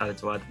recent one I decided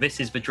to add. This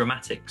is The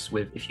Dramatics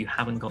with If You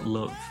Haven't Got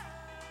Love.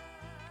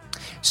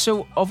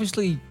 So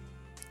obviously,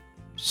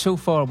 so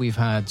far we've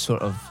had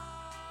sort of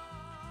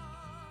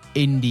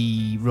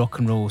indie rock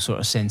and roll sort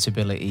of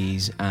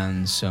sensibilities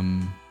and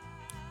some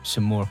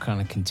more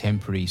kind of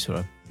contemporary sort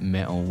of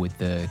metal with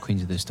the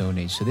Queens of the Stone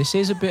Age. So this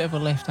is a bit of a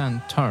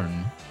left-hand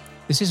turn.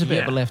 This is a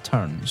bit of a left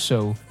turn.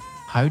 So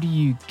how do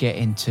you get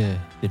into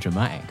the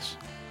Dramatics?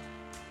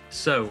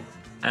 So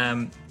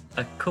a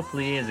couple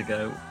of years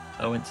ago,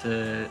 I went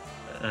to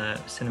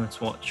cinema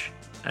to watch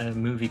a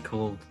movie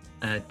called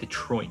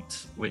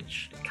Detroit,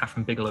 which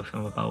Catherine Bigelow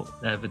film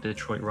about the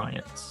Detroit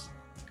riots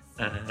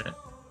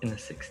in the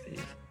 60s.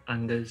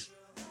 And there's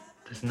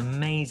an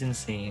amazing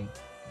scene.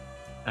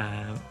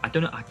 I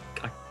don't know.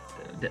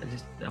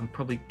 I'm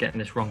probably getting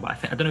this wrong, but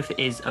I don't know if it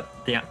is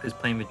the actors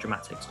playing with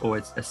Dramatics or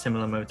it's a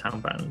similar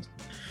Motown band.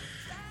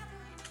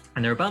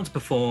 And they're about to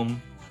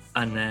perform,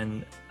 and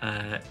then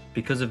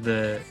because of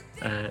the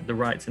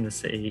riots in the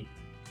city,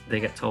 they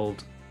get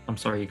told, "I'm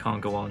sorry, you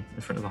can't go on,"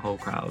 in front of a whole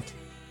crowd,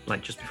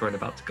 like just before they're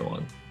about to go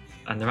on,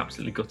 and they're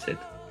absolutely gutted.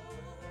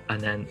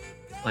 And then,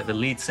 like the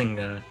lead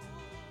singer,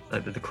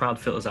 the crowd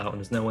filters out, and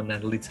there's no one there.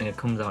 The lead singer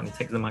comes out and he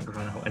takes the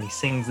microphone out and he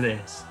sings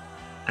this.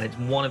 And it's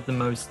one of the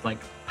most like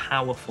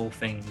powerful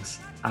things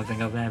I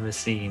think I've ever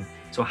seen.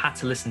 So I had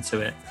to listen to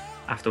it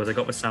afterwards. I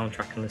got the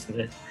soundtrack and listened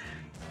to it.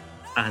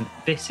 And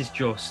this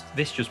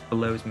just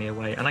blows me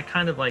away. And I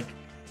kind of like,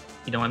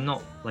 you know, I'm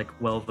not like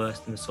well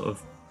versed in the sort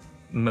of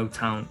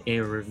Motown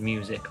era of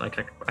music. Like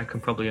I can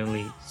probably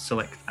only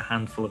select a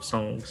handful of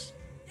songs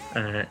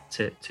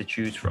to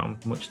choose from,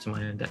 much to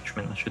my own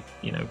detriment. I should,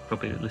 you know,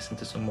 probably listen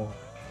to some more.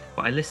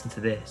 But I listened to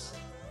this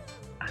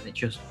and it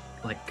just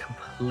like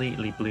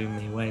completely blew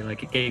me away.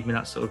 Like it gave me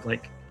that sort of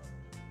like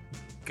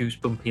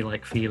goosebumpy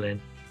like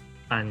feeling.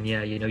 And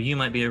yeah, you know, you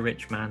might be a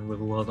rich man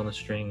with a world on a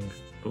string,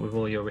 but with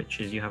all your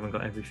riches you haven't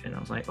got everything. I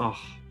was like, oh,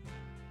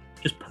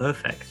 just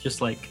perfect.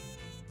 Just like,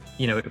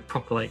 you know, it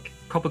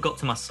proper got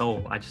to my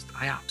soul. I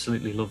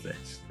absolutely love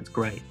this. It's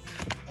great.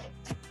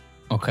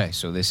 Okay,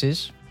 so this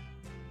is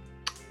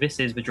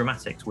The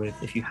Dramatics with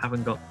If You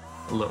Haven't Got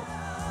Love.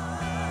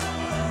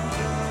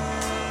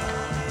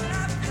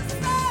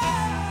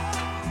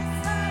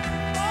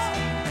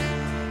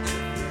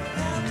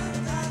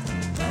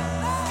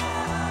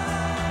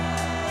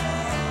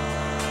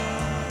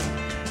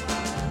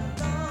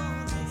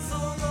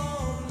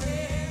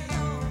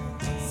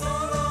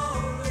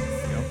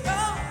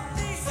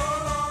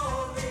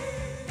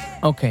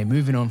 Okay,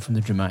 moving on from the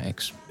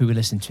Dramatics. Who we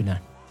listening to now?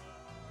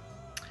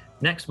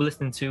 Next, we're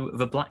listening to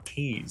The Black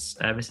Keys.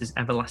 This is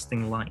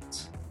Everlasting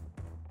Light.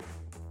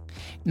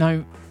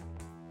 Now,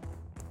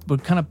 we're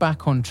kind of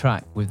back on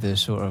track with the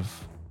sort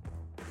of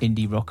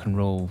indie rock and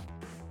roll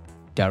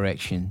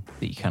direction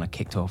that you kind of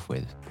kicked off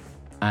with.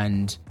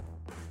 And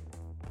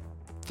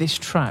this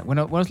track, when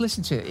I was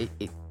listening to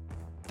it,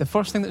 the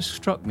first thing that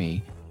struck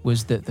me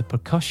was that the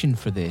percussion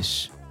for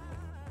this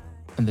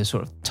and the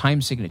sort of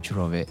time signature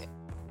of it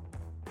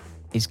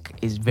is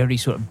very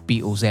sort of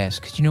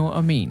Beatles-esque. Do you know what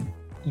I mean?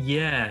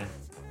 Yeah,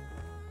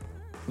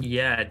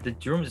 the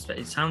drums,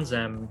 it sounds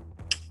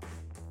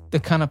the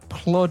kind of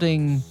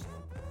plodding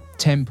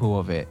tempo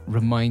of it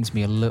reminds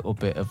me a little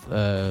bit of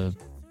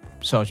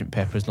Sgt.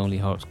 Pepper's Lonely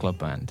Hearts Club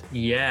Band.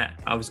 Yeah,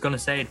 I was gonna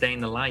say A Day in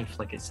the Life.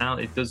 Like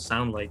it does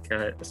sound like,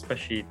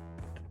 especially,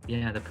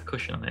 yeah, the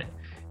percussion on it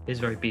is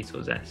very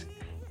Beatles-esque.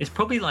 It's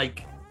probably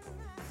like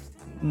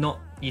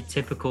not your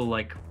typical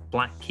like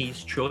Black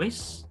Keys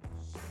choice.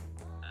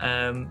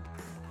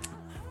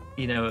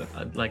 You know,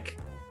 like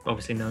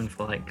obviously known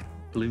for like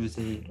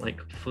bluesy,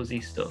 like fuzzy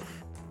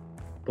stuff.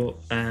 But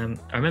I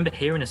remember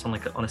hearing this on a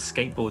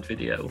skateboard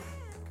video,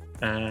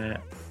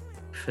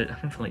 for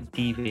like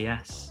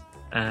DVS,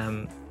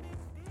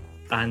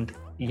 and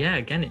yeah,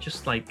 again, it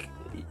just like,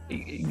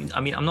 I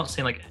mean, I'm not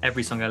saying like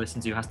every song I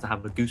listen to has to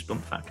have a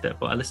goosebump factor,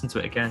 but I listened to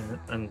it again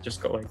and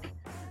just got like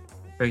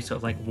very sort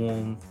of like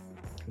warm,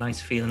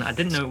 nice feeling. I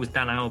didn't know it was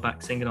Dan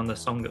Auerbach singing on the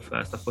song at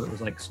first. I thought it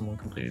was like someone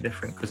completely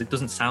different because it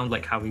doesn't sound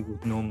like how he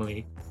would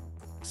normally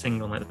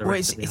sing on like the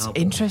rest of the album.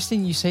 It's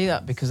interesting you say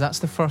that because that's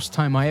the first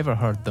time I ever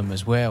heard them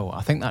as well.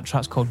 I think that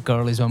track's called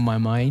Girl Is On My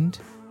Mind.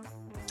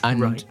 And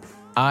Right.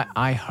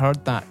 I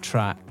heard that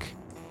track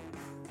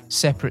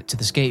separate to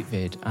the skate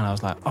vid and I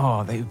was like,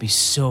 oh, that would be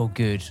so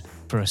good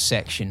for a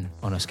section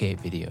on a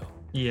skate video.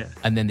 Yeah.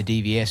 And then the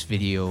DVS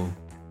video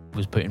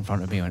was put in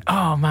front of me and went,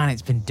 oh man,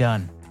 it's been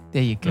done.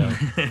 There you go.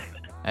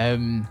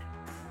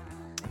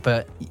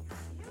 But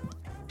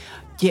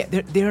yeah,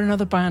 they're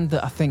another band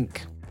that I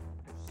think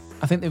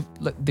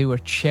they were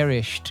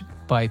cherished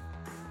by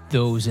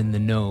those in the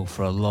know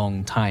for a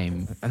long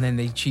time, and then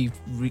they achieved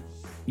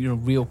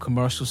real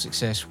commercial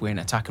success when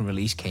Attack and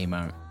Release came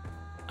out,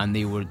 and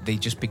they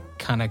just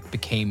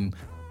became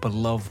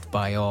beloved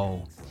by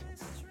all.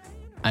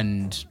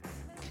 And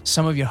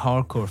some of your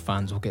hardcore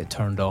fans will get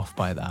turned off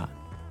by that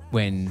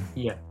when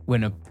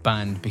a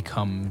band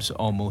becomes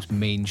almost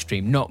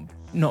mainstream,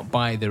 not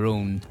by their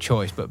own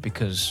choice, but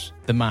because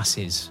the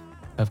masses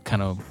have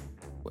kind of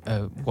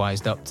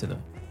wised up to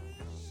them.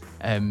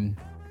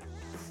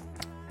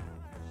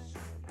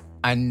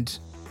 And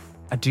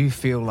I do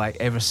feel like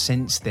ever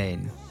since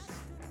then,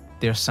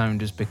 their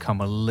sound has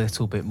become a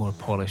little bit more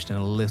polished and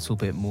a little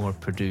bit more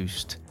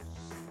produced.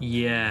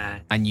 Yeah.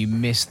 And you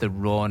miss the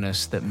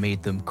rawness that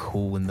made them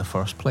cool in the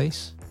first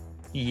place.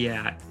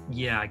 I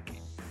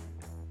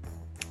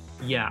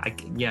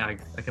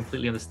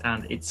completely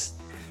understand. It's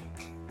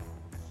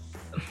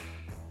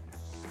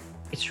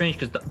strange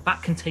because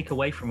that can take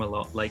away from a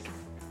lot. Like,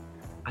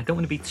 I don't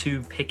want to be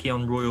too picky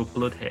on Royal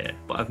Blood here,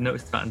 but I've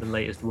noticed that in the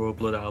latest Royal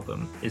Blood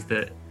album is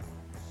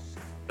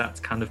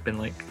that's kind of been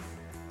like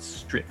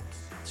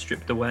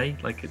stripped away.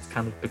 Like, it's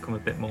kind of become a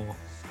bit more,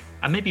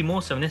 and maybe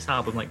more so in this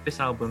album. Like this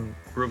album,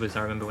 Brothers,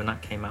 I remember when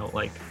that came out,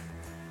 like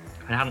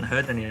I hadn't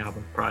heard any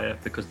album prior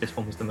because this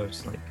one was the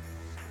most like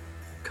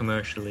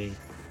commercially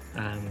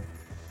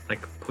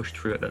like pushed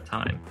through at that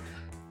time.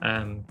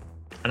 And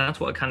that's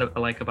what I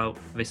like about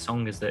this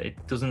song is that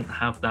it doesn't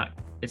have that,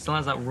 it still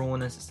has that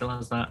rawness, it still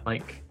has that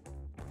like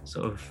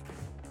sort of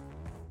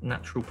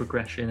natural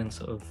progression and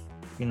sort of,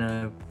 you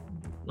know,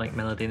 like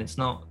melody, and it's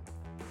no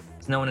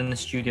one in the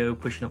studio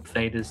pushing up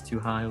faders too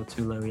high or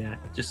too low yet.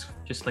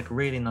 Just like a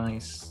really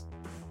nice,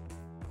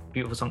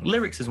 beautiful song.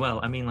 Lyrics as well.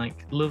 I mean,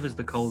 like, love is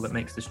the coal that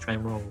makes this train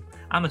roll.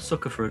 I'm a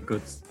sucker for a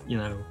good, you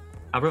know,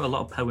 I wrote a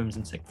lot of poems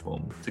in sixth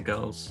form to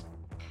girls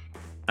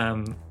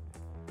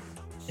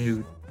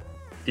who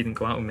didn't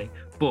go out with me,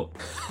 but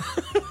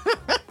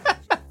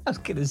I was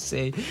gonna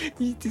say,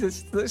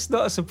 that's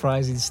not a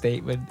surprising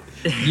statement.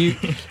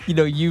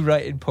 You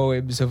writing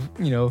poems of,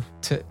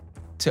 to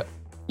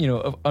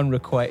of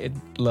unrequited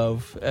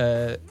love.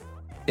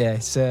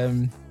 Yes,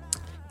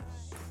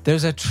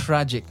 there's a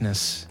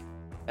tragicness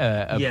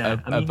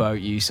about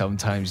you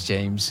sometimes,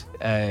 James.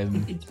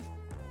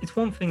 It's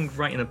one thing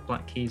writing a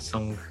Black Keys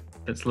song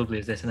that's lovely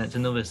as this, and it's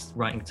another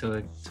writing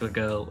to a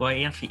girl. Well,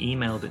 he actually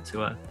emailed it to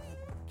her,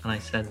 and I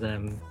said,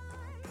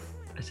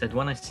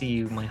 when I see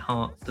you, my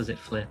heart does it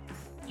flip.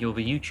 You're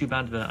the YouTube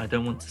advert I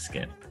don't want to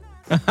skip.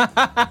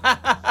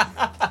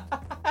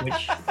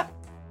 Which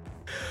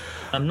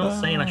I'm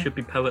not saying I should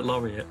be poet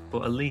laureate,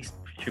 but at least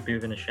should be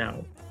within a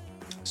shout.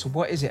 So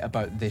what is it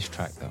about this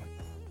track, though?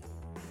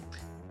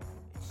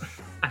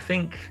 I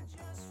think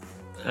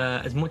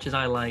as much as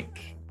I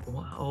like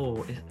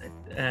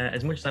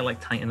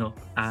Tighten Up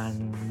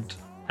and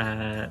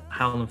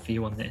Howlin' For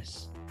You on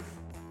this,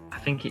 I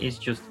think it is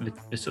just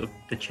the sort of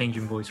the change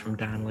in voice from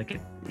Dan. Like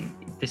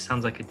this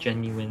sounds like a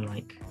genuine,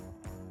 like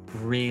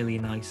really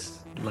nice,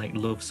 like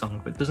love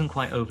song, but it doesn't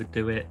quite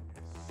overdo it.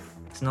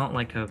 It's not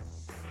like a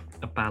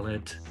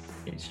ballad.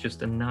 It's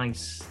just a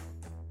nice,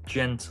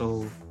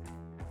 gentle,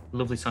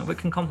 lovely song, but it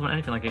can complement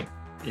anything. Like it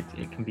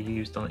can be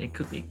used on. It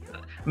could be.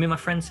 I mean, my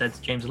friend said,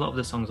 James, a lot of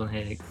the songs on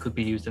here could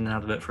be used in an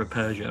advert for a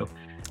Peugeot,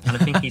 and I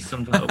think he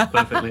summed it up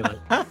perfectly. Like,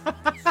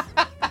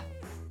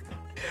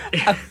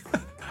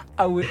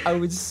 I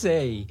would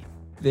say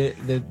that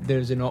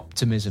there's an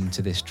optimism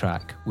to this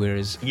track,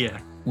 whereas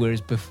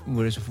with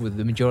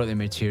the majority of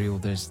the material,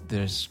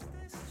 there's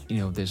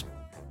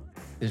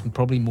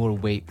probably more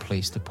weight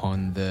placed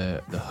upon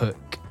the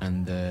hook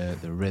and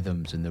the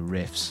rhythms and the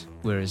riffs,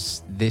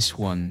 whereas this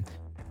one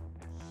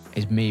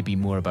is maybe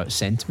more about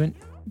sentiment.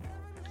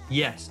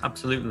 Yes,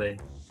 absolutely.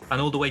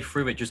 And all the way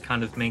through it just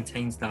kind of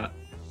maintains that,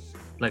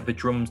 like the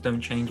drums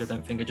don't change, I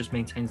don't think. It just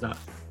maintains that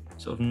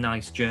sort of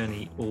nice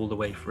journey all the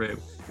way through.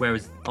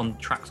 Whereas on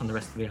tracks on the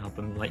rest of the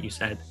album, like you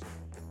said,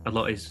 a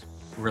lot is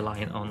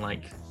reliant on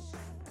like,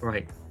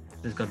 right,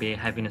 there's going to be a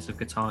heaviness of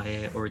guitar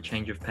here or a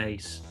change of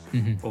pace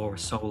or a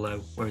solo.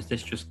 Whereas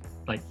this just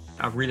like,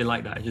 I really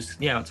like that. It just,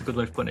 that's a good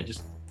way of putting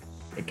it.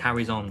 It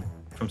carries on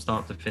from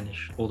start to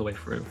finish, all the way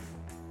through.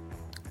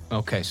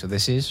 Okay, so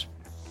this is.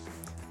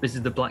 This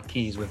is the Black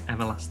Keys with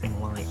Everlasting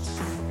Light.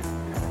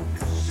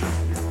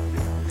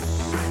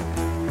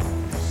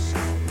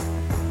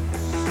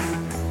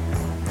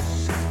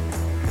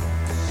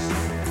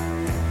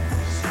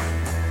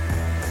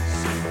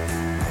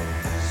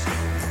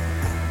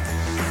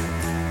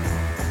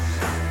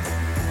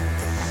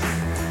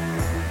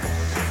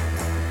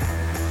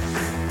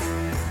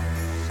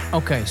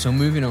 Okay, so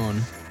moving on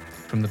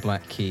from the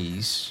Black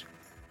Keys,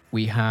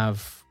 we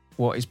have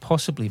what is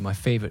possibly my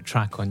favourite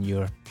track on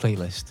your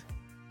playlist.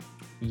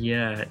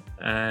 Yeah.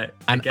 And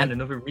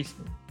Another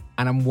recent.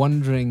 And I'm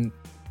wondering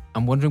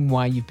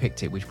why you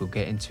picked it, which we'll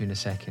get into in a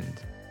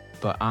second.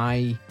 But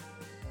I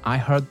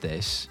heard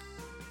this,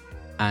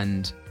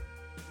 and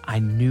I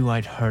knew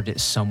I'd heard it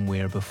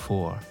somewhere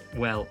before.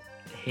 Well,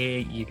 here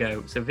you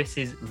go. So this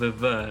is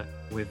The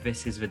with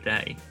This Is The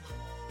Day.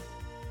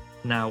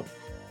 Now,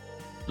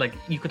 like,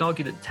 you could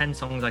argue that 10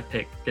 songs I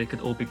picked, they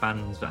could all be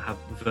bands that have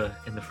The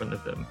in the front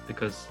of them,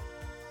 because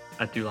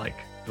I do like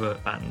The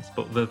bands.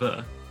 But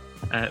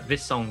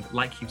this song,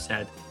 like you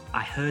said,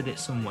 I heard it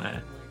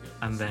somewhere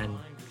and then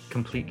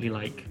completely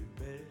like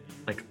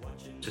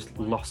just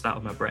lost out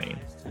of my brain.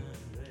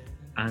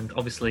 And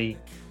obviously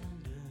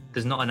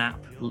there's not an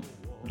app,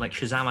 like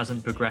Shazam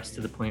hasn't progressed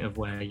to the point of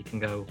where you can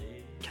go,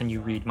 can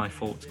you read my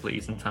thoughts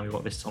please and tell me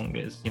what this song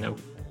is? You know,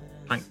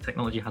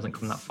 technology hasn't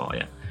come that far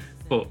yet.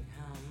 But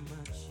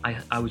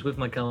I was with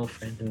my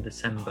girlfriend in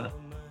December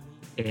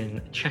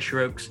in Cheshire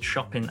Oaks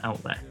shopping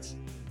outlet,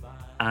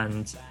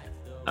 and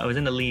I was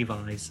in the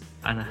Levi's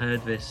and I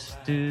heard this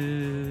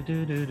do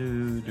do do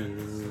do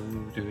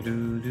do do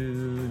do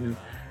do.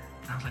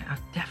 I was like,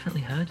 I've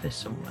definitely heard this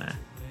somewhere.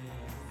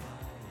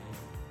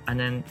 And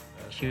then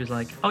she was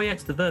like, oh yeah,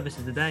 it's the This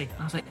Is The Day.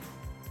 And I was like,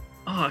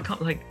 oh, I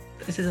can't, like,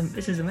 this is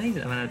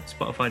amazing. And then I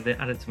Spotify'd it,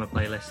 added it to my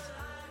playlist.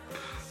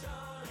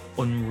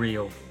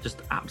 Unreal,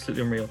 just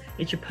absolutely unreal.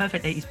 It's your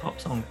perfect 80s pop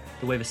song.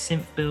 The way the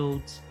synth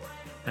builds,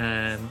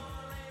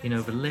 you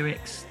know, the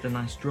lyrics, the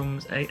nice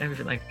drums,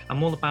 everything. Like,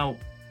 I'm all about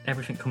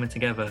everything coming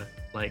together,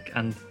 like,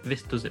 and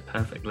this does it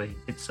perfectly.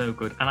 It's so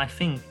good. And I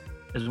think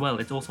as well,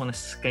 it's also on a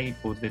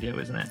skateboard video,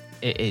 isn't it?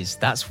 It is.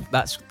 That's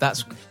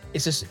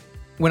it's just,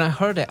 when I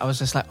heard it, I was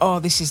just like, oh,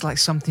 this is like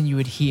something you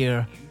would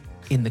hear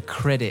in the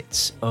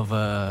credits of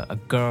a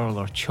girl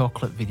or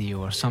chocolate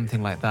video or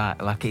something like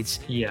that. Like, it's,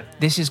 Yeah.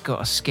 this has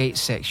got a skate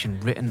section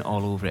written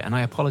all over it. And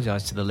I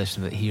apologize to the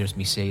listener that hears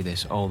me say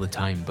this all the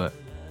time, but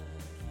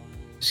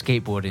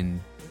skateboarding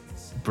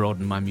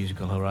broadened my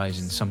musical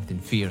horizon something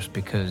fierce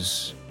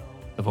because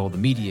of all the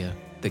media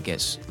that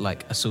gets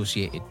like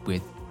associated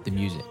with the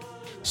music.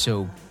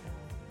 So,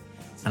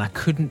 and I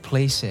couldn't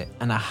place it,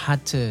 and I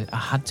had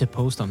to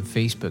post on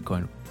Facebook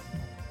going,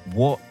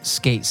 what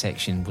skate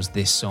section was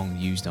this song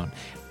used on?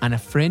 And a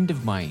friend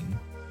of mine,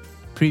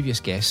 previous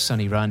guest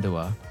Sonny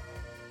Randoa,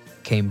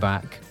 came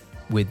back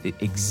with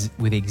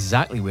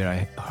exactly where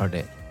I heard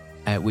it,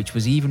 which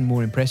was even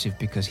more impressive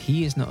because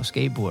he is not a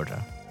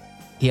skateboarder.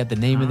 He had the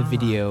name of the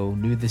video,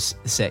 knew the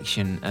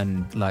section,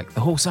 and like the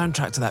whole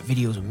soundtrack to that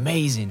video is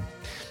amazing.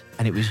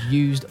 And it was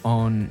used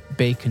on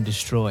Bake and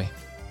Destroy.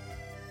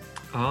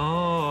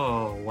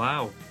 Oh,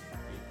 wow.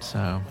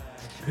 So,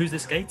 Who's the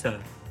skater?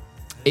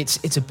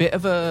 it's a bit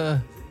of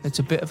a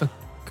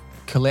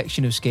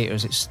collection of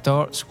skaters. It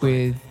starts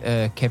with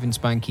Kevin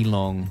Spanky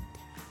Long.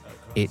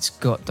 It's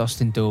got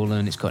Dustin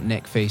Dolan. It's got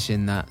Neckface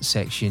in that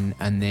section,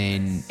 and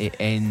then it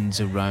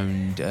ends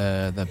around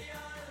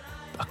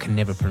I can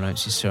never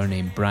pronounce his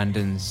surname,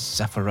 Brandon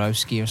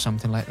Zafarowski or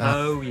something like that.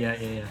 Oh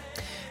yeah.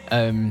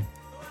 And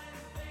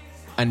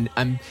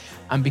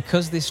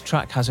because this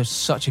track has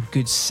such a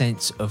good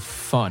sense of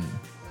fun,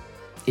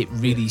 it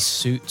really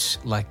suits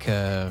like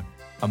a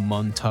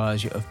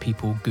montage of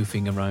people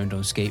goofing around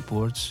on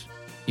skateboards.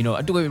 You know,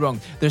 don't get me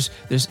wrong. There's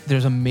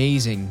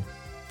amazing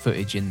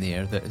footage in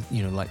there that,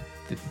 you know, like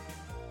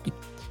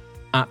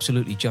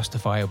absolutely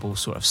justifiable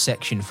sort of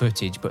section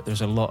footage, but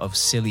there's a lot of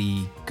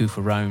silly goof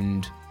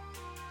around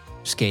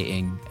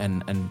skating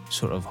and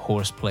sort of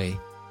horseplay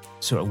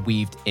sort of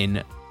weaved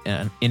in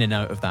and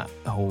out of that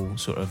whole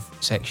sort of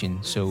section.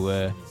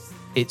 So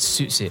it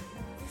suits it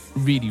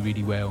really,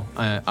 really well.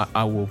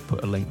 I will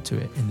put a link to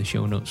it in the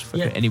show notes for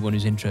anyone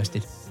who's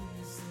interested.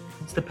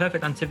 It's the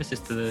perfect antithesis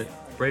to the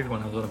Bravery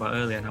one I was on about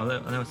earlier. Now,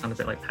 I know I sound a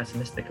bit like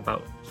pessimistic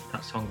about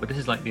that song, but this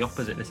is like the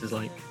opposite. This is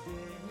like,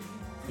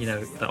 you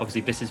know, that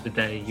obviously This Is The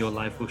Day, your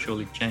life will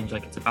surely change.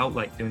 Like, it's about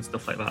like doing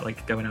stuff like that,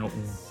 like going out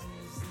and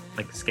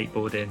like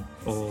skateboarding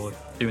or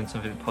doing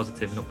something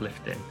positive and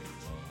uplifting.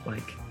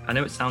 Like, I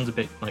know it sounds a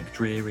bit like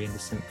dreary and the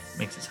synth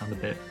makes it sound a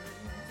bit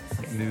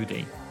like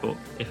moody, but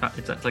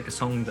it's like a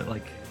song that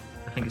like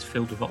I think is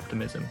filled with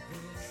optimism.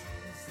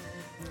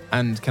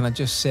 And can I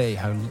just say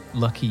how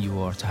lucky you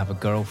are to have a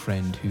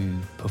girlfriend who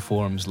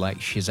performs like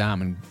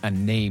Shazam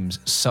and names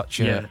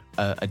such a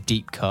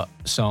deep cut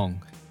song.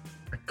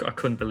 I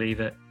couldn't believe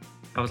it.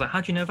 I was like,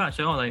 how do you know that? She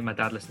said, oh, like, my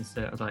dad listens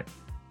to it. I was like,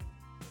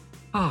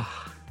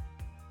 oh,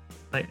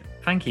 like,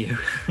 thank you.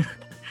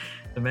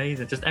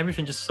 Amazing. Just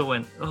everything just so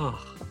went,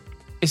 oh.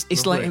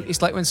 It's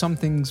like when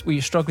something's where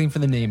you're struggling for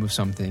the name of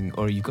something,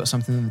 or you've got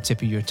something on the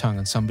tip of your tongue,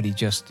 and somebody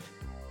just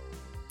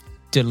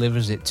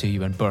delivers it to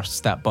you and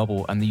bursts that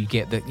bubble, and you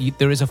get that.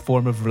 There is a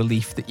form of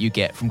relief that you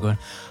get from going,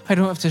 I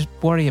don't have to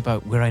worry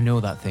about where I know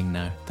that thing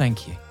now.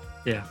 Thank you.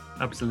 Yeah,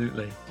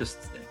 absolutely. Just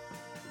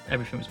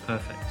everything was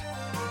perfect.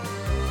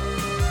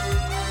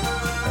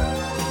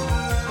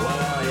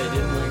 Well, you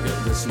didn't wake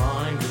up this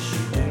morning 'cause you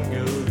didn't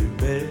go to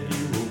bed.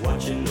 You were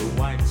watching the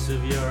whites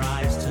of your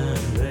eyes turn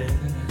red.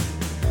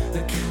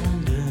 The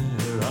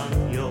calendar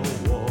on your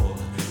wall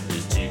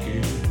is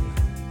ticking.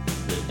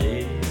 The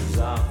days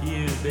off,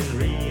 you've been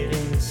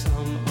reading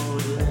some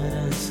old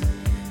letters.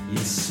 You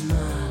smile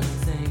and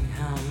think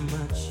how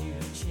much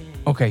you've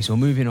changed. Okay, so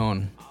moving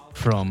on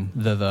from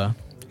the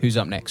who's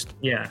up next?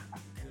 Yeah.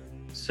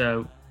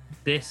 So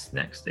this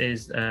next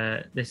is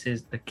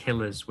The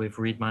Killers with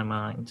Read My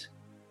Mind.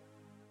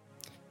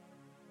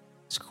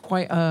 It's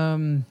quite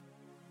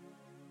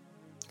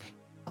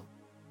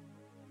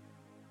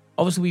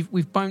obviously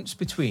we've bounced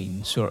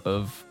between sort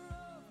of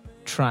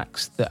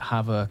tracks that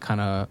have a kind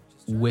of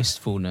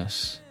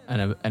wistfulness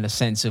and a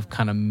sense of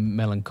kind of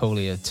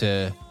melancholia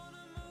to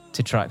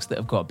tracks that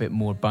have got a bit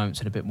more bounce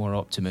and a bit more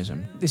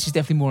optimism. This is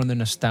definitely more on the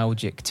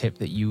nostalgic tip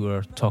that you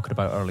were talking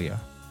about earlier.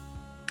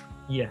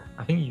 Yeah,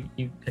 I think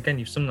you've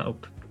summed that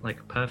up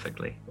like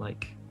perfectly.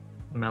 Like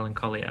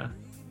melancholia.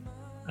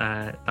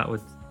 I think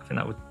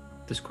that would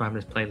describe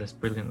this playlist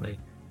brilliantly.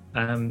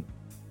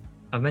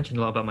 I've mentioned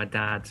a lot about my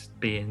dad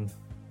being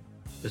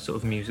the sort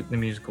of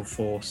musical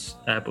force,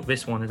 but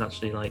this one is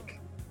actually like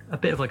a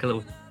bit of like a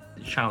little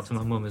shout out to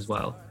my mum as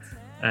well.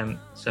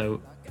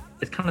 So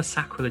it's kind of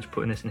sacrilege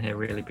putting this in here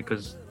really,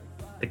 because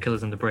The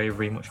Killers and The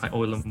Bravery, much like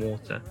oil and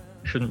water,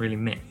 shouldn't really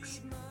mix.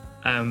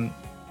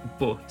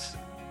 But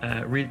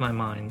Read My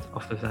Mind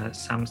off of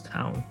Sam's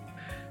Town.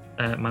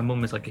 My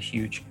mum is like a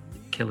huge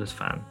Killers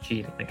fan.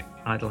 She like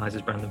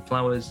idolizes Brandon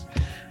Flowers,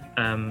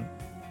 and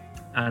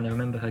I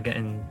remember her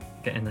getting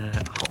a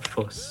Hot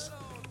Fuss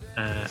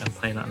and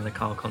playing that in the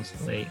car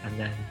constantly. And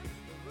then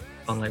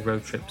on like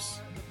road trips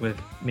with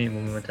me and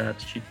mum and my dad,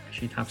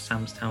 she'd have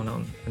Sam's Town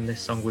on, and this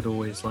song would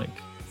always like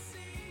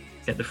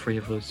get the three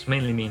of us,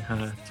 mainly me and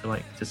her,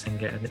 to sing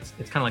it. And it's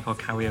kind of like our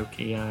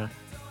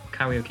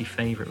karaoke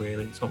favorite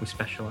really. It's what we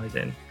specialize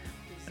in.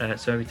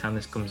 So every time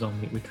this comes on,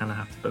 we kind of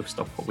have to both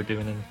stop what we're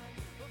doing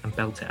and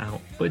belt it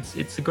out. But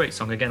it's a great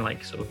song again,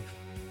 like sort of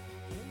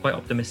quite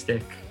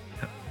optimistic,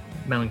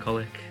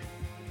 melancholic,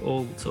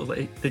 all sort of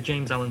like the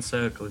James Allen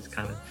circle is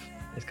kind of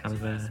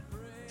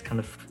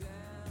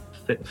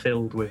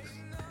filled with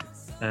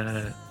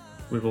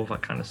all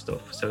that kind of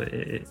stuff. So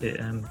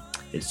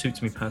it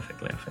suits me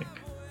perfectly, I think.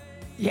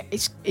 Yeah,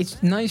 it's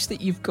nice that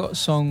you've got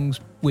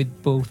songs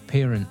with both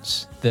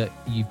parents that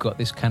you've got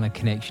this kind of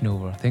connection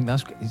over. I think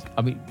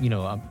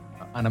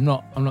I'm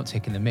not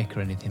taking the mick or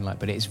anything like,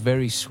 but it's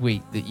very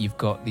sweet that you've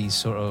got these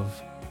sort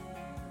of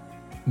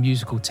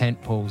musical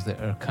tent poles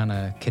that are kind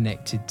of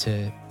connected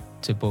to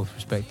both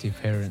respective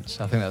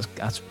parents. I think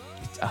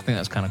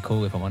that's kind of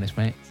cool, if I'm honest,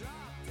 mate.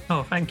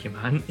 Oh, thank you,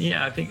 man.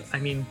 Yeah, I think I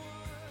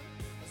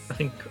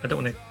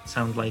don't want to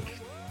sound like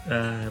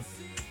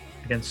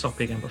again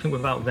soppy again, but I think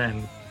without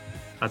them,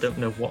 I don't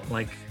know what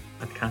like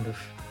I'd kind of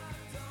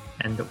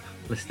end up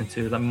listening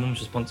to. Like my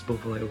mum's responsible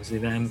for like obviously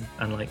them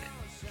and like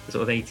the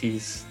sort of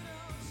 80s,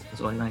 sort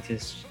of like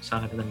 90s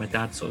side, and then my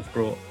dad sort of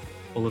brought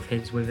all of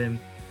his with him.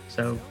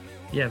 So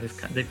yeah,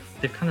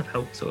 they've kind of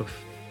helped sort of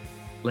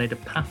laid a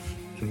path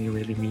for me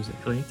really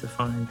musically to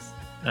find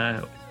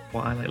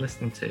what I like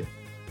listening to.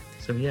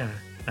 So yeah.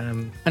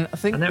 And I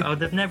think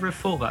I'd never have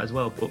thought that as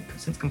well, but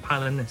since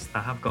compiling this, I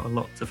have got a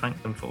lot to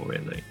thank them for,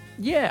 really.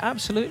 Yeah,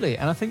 absolutely.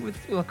 And I think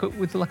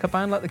with a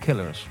band like The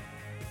Killers,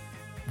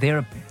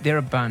 they're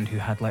a band who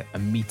had like a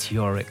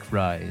meteoric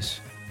rise,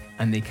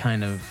 and they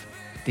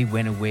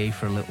went away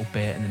for a little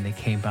bit, and then they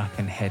came back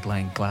and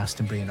headlined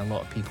Glastonbury, and a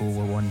lot of people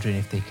were wondering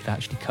if they could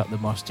actually cut the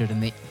mustard,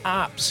 and they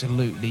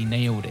absolutely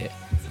nailed it.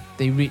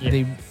 They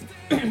really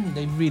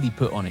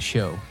put on a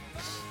show,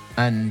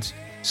 and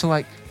so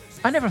like.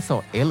 I never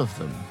thought ill of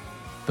them,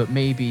 but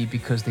maybe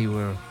because they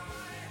were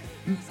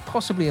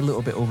possibly a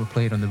little bit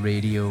overplayed on the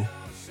radio,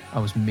 I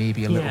was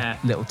maybe a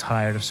little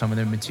tired of some of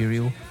their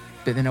material.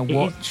 But then I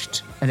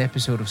watched an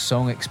episode of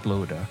Song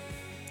Exploder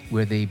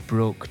where they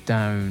broke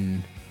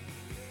down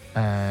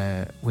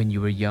When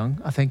You Were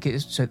Young, I think it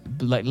is. So,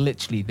 like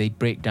literally, they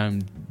break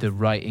down the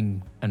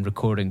writing and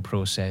recording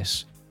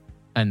process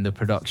and the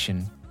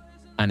production,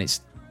 and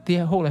the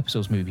whole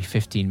episode's maybe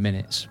 15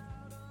 minutes.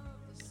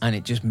 And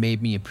it just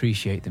made me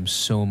appreciate them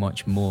so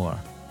much more,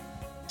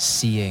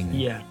 seeing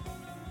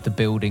the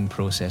building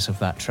process of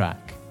that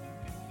track.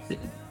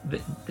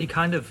 They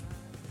kind of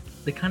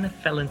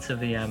fell into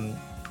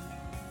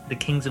the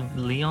Kings of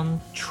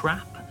Leon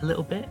trap a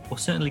little bit, or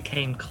certainly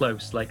came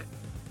close. Like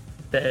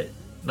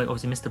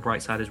obviously, Mr.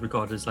 Brightside is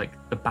regarded as like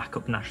the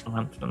backup national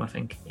anthem. I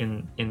think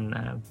in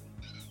England,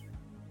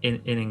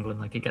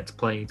 like it gets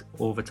played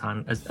all the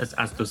time, as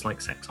does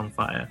like Sex on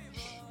Fire.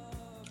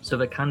 So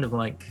they're kind of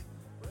like,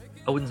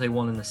 I wouldn't say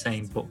one and the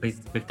same, but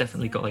they've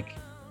definitely got like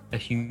a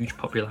huge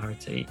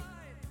popularity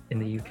in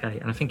the UK.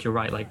 And I think you're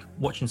right, like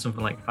watching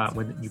something like that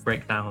where you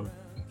break down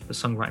the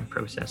songwriting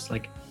process,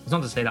 like it's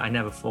not to say that I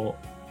never thought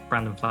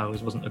Brandon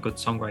Flowers wasn't a good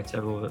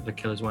songwriter or that the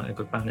Killers weren't a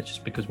good band. It's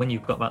just because when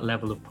you've got that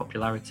level of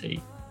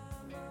popularity,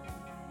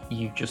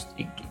 you just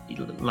it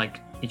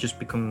just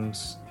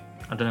becomes,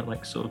 I don't know,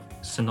 like sort of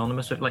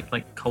synonymous with like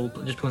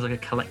Coldplay. It just becomes like a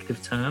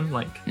collective term,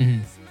 like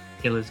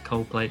Killers,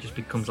 Coldplay. It just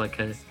becomes like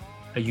a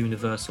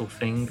universal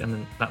thing, and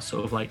then that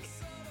sort of like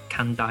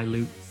can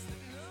dilute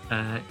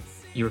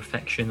your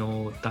affection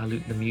or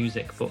dilute the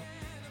music, but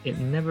it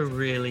never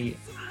really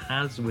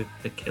has with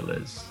the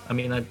Killers. I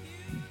mean, I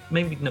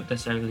maybe not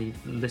necessarily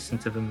listen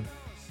to them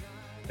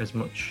as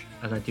much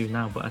as I do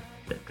now, but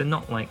they're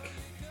not like,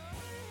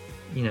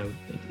 you know,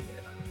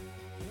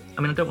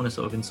 I mean, I don't want to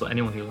sort of insult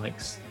anyone who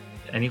likes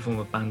any form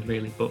of band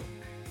really, but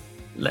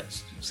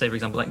let's say, for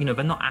example, like, you know,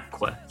 they're not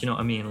Aqua, do you know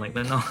what I mean? Like,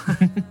 they're not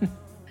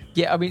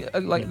Yeah, I mean,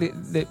 like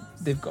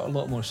they've got a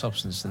lot more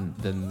substance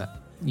than that.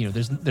 You know,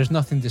 there's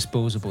nothing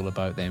disposable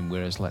about them,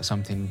 whereas like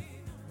something,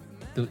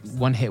 the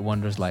one-hit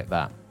wonders like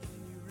that,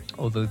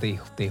 although they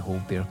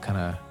hold their kind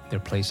of their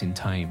place in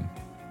time.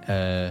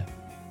 I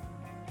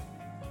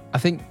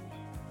think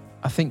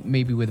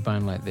maybe with a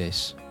band like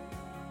this,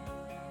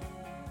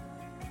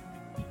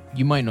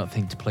 you might not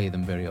think to play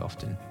them very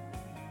often.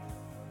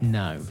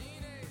 Now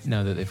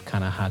that they've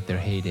kind of had their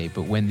heyday,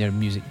 but when their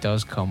music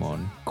does come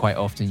on, quite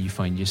often you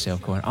find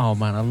yourself going, "Oh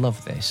man, I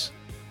love this."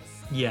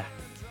 Yeah,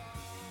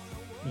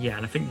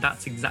 and I think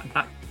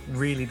that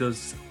really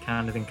does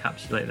kind of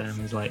encapsulate them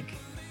as like,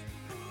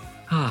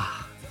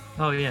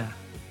 oh yeah,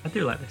 I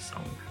do like this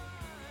song,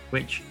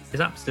 which is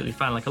absolutely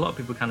fine. Like a lot of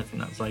people kind of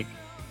think that's like,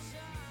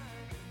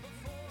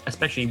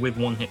 especially with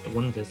one-hit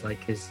wonders,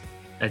 like it's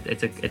a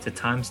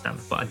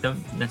timestamp. But I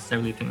don't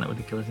necessarily think that with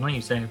the Killers. And like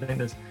you say, I think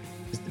there's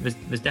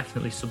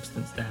definitely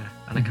substance there,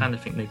 and I kind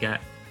of think they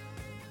get.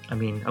 I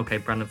mean, okay,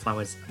 Brandon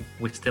Flowers,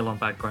 we're still on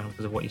bad ground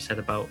because of what you said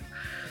about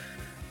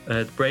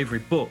the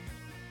Bravery, but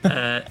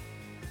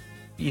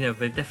you know,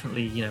 they've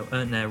definitely, you know,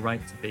 earned their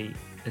right to be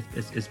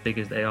as big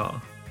as they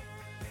are.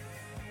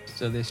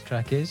 So this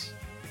track is?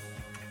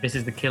 This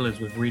is the Killers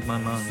with Read My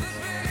Mind.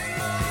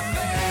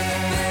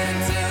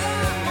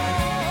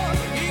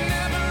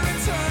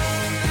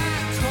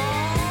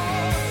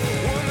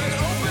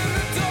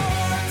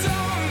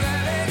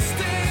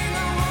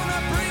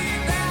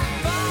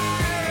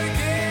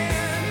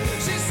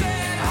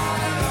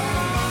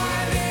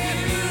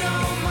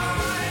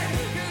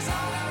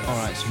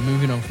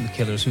 Moving on from the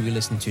Killers, who are we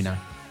listening to now?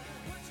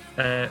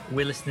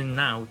 We're listening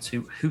now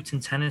to Hooten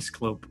Tennis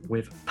Club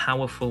with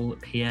Powerful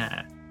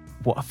Pierre.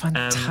 What a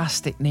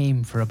fantastic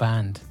name for a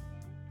band.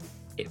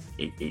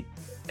 It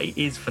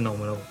is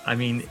phenomenal. I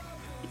mean,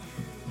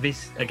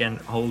 this again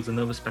holds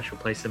another special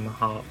place in my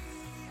heart,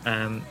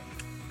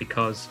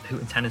 because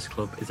Hooten Tennis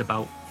Club is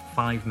about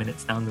 5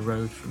 minutes down the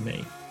road from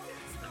me.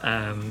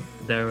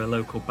 They're a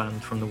local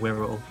band from the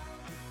Wirral,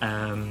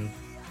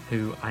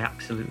 who I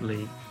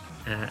absolutely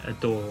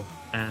adore.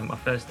 I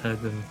first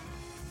heard them,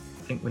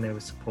 I think, when they were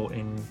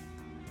supporting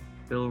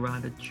Bill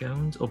Ryder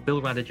Jones, or Bill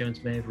Ryder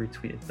Jones may have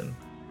retweeted them.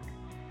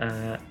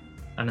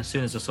 And as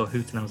soon as I saw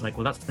Hooten, I was like,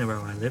 well, that's near where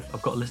I live.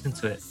 I've got to listen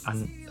to it.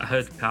 And I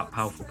heard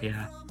Powerful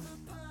Pierre,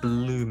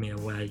 blew me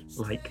away.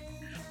 Like,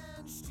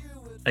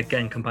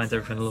 again, combines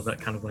everything. I love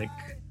that kind of like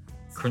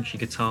crunchy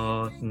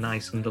guitar,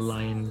 nice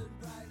underlying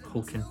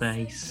hulking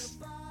bass,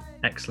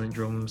 excellent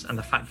drums, and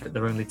the fact that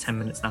they're only 10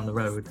 minutes down the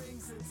road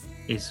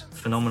is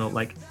phenomenal.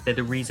 Like, they're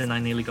the reason I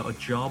nearly got a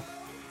job.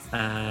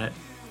 I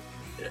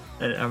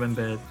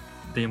remember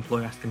the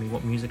employer asking me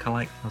what music I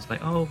liked. I was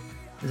like, oh,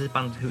 there's this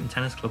band Hooten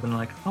Tennis Club, and they're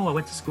like, oh, I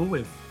went to school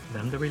with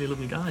them. They're really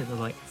lovely guys. I was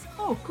like,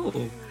 oh,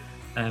 cool.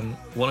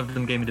 One of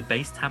them gave me the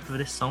bass tab for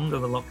this song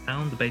over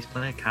lockdown. The bass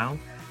player Cal.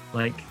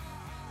 Like,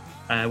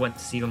 I went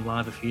to see them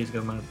live a few years ago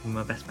with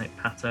my best mate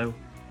Pato,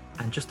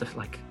 and just to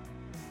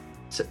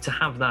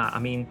have that. I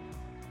mean,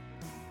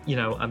 you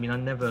know, I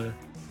never.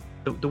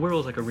 The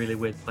Wirral's like a really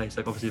weird place.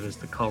 Like, obviously there's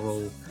the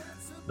Coral,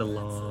 the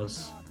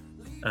Lars,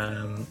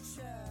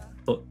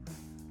 but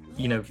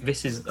you know,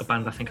 this is a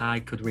band I think I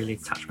could really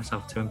attach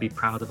myself to and be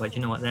proud of. Like,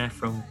 you know what, they're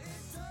from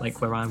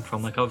like where I'm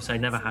from. Like, obviously I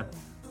never had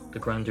the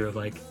grandeur of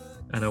like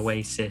an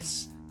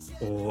Oasis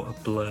or a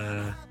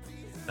Blur,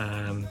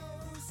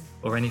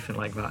 or anything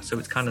like that. So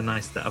it's kind of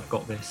nice that I've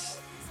got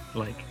this,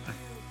 like,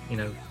 you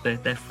know,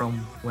 they're from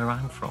where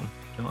I'm from. Do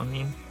you know what I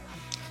mean?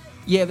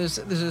 Yeah, there's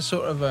a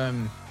sort of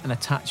an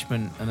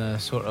attachment and a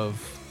sort of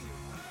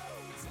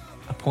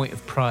a point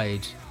of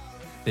pride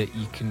that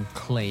you can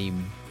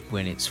claim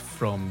when it's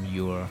from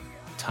your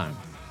town.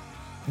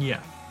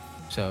 Yeah.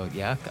 So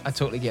yeah, I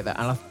totally get that,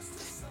 and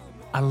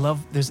I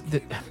love there's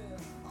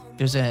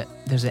an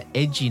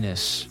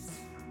edginess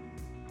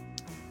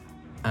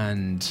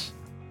and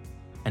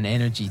an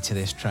energy to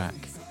this track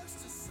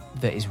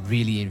that is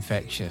really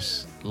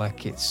infectious.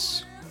 Like,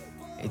 it's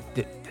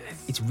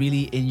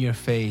really in your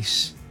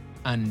face.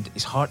 And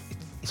it's hard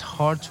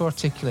to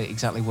articulate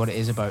exactly what it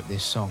is about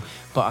this song,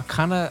 but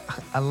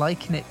I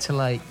liken it to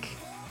like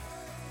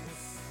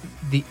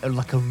the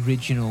like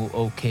original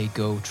OK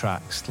Go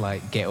tracks,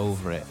 like Get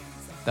Over It,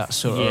 that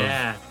sort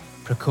Yeah.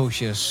 of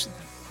precocious,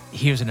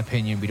 here's an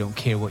opinion, we don't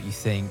care what you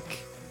think,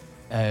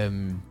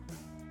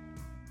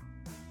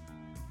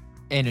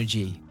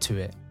 energy to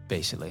it,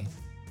 basically.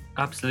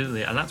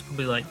 Absolutely, and that's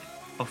probably like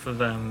off of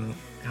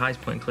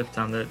Highest Point and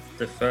Clifftown,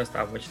 the first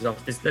album, which is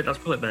off. That's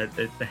probably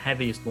the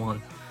heaviest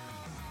one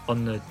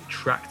on the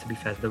track. To be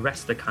fair, the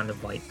rest are kind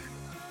of like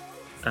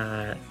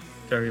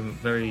very,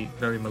 very,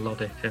 very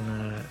melodic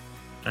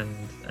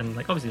and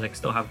like obviously like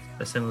still have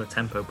a similar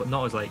tempo, but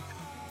not as like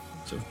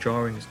sort of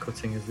jarring as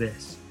cutting as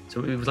this.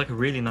 So it was like a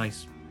really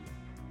nice,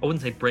 I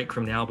wouldn't say break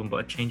from the album, but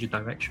a change of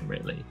direction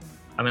really.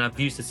 I mean, I've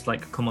used this to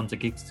like come onto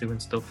gigs too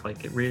and stuff.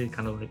 Like it really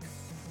kind of like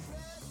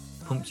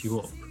pumps you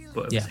up,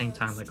 but at Yeah. the same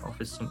time like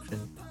offers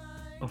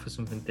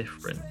something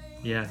different.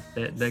 Yeah,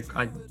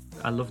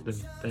 I love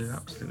them. They're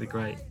absolutely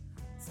great.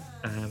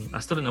 I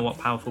still don't know what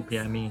Powerful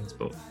Pierre means,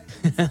 but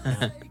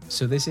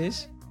So this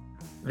is?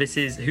 this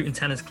is Hooten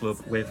Tennis Club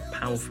with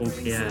Powerful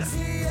Pierre.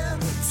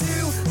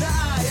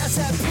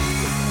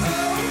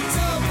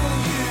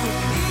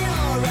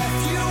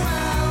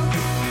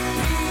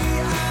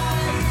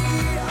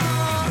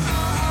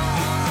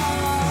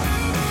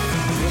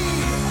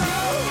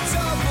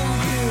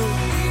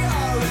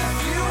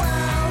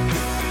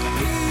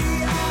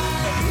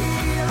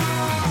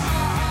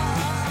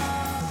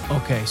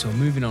 Okay, so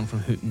moving on from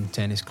Hooten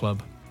Tennis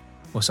Club.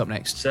 What's up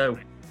next? So,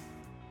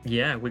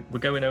 yeah, we're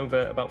going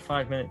over about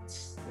 5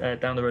 minutes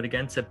down the road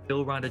again to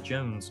Bill Ryder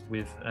Jones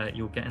with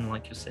You're Getting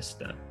Like Your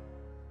Sister.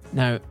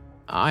 Now,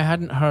 I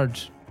hadn't heard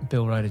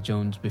Bill Ryder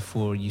Jones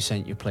before you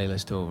sent your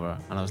playlist over,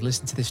 and I was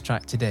listening to this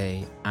track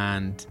today,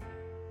 and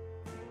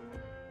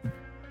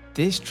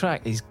this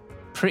track is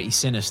pretty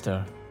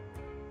sinister.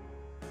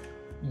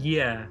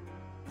 Yeah,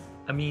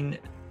 I mean,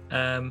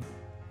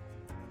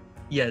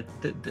 yeah,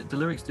 the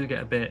lyrics do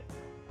get a bit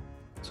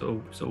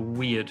sort of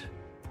weird,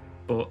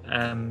 but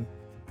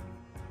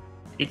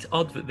it's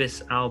odd that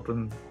this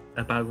album,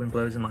 A Bad Wind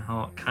Blows in My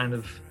Heart, kind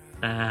of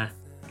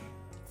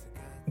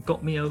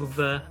got me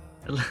over,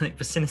 like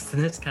the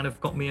sinisterness kind of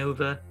got me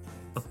over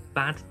a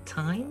bad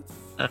time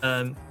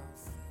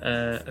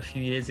a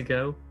few years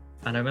ago.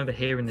 And I remember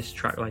hearing this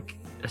track like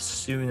as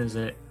soon as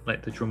it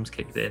like the drums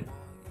kicked in,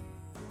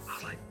 I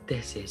was like,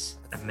 this is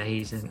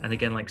amazing. And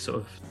again, like sort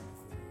of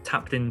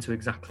tapped into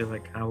exactly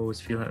like how I was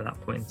feeling at that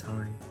point in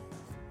time.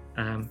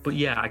 But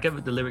yeah, I get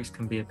that the lyrics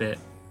can be a bit,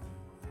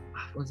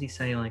 what does he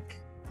say, like,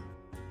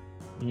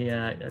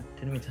 yeah, I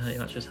didn't mean to hurt you,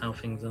 that's just how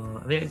things are.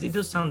 I mean, it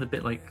does sound a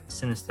bit like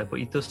sinister,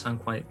 but it does sound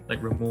quite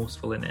like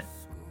remorseful in it.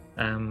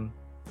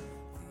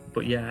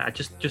 But yeah, I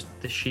just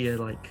the sheer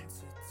like,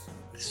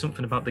 there's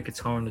something about the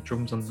guitar and the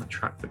drums on that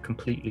track that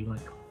completely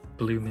like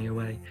blew me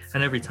away.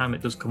 And every time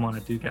it does come on, I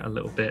do get a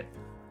little bit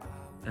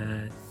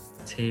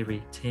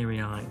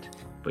teary-eyed.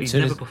 But he's So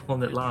never does-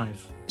 performed it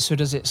live. So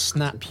does it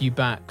snap you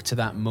back to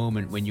that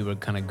moment when you were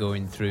kind of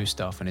going through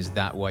stuff, and is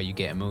that why you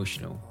get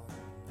emotional?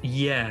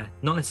 Yeah,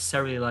 not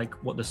necessarily like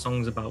what the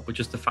song's about, but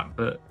just the fact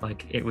that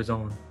like it was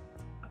on,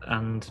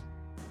 and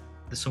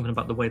there's something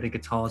about the way the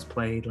guitar's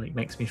played like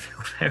makes me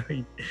feel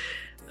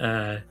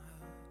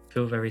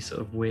very sort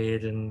of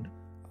weird and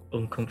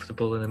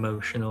uncomfortable and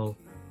emotional.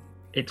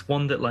 It's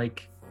one that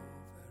like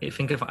I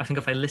think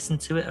if I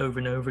listened to it over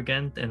and over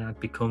again, then I'd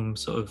become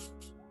sort of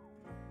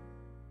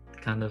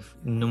kind of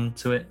numb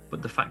to it.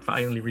 But the fact that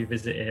I only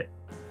revisit it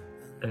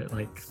at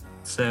like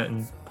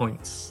certain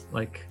points,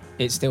 like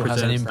It still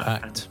has an preserves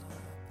that impact.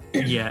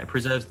 yeah, it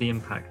preserves the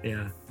impact.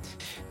 Yeah,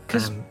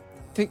 Because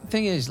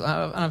thing is,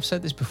 and I've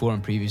said this before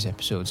in previous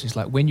episodes, it's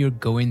like when you're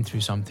going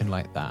through something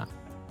like that,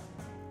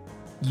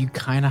 you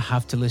kind of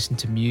have to listen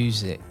to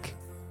music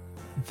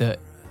that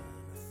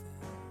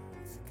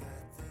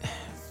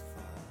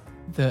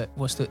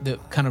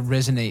kind of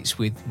resonates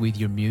with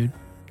your mood.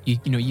 You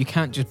know, you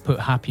can't just put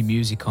happy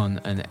music on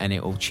and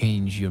it'll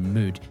change your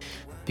mood,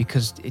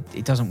 because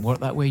it doesn't work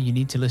that way. You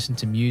need to listen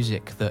to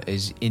music that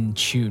is in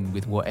tune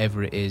with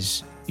whatever it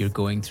is you're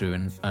going through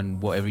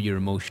and whatever your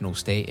emotional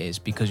state is,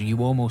 because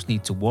you almost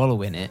need to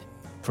wallow in it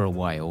for a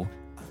while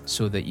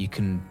so that you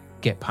can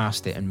get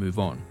past it and move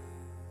on.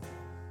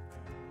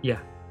 yeah,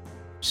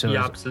 So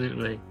yeah,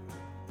 absolutely.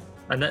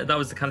 And that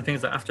was the kind of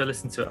things that after I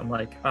listened to it, I'm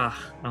like,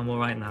 I'm all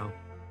right now.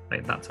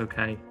 Like that's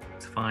okay.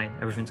 It's fine.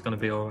 Everything's gonna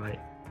be all right.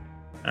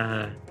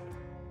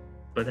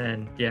 But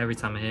then, yeah, every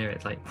time I hear it,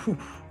 it's like, whew,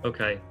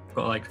 okay, I've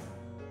got to like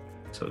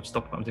sort of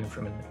stop what I'm doing for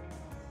a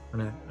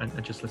minute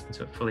and just listen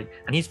to it fully.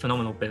 And he's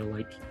phenomenal, Bill.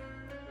 Like,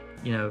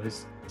 you know,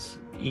 there's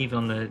even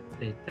on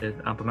the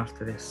album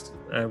after this,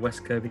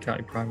 West Kirby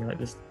County Primary, like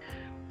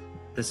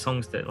there's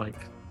songs that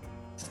like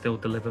still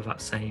deliver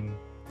that same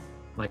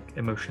like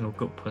emotional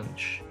gut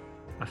punch,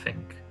 I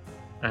think,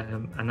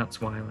 and that's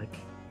why like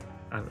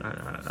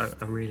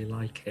I really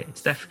like it.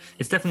 It's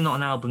definitely not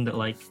an album that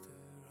like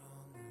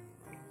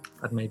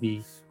I'd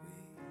maybe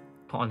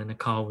put on in a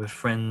car with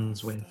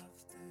friends with,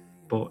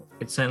 but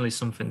it's certainly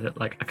something that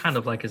like I kind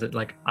of like, is it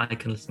like I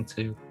can listen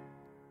to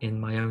in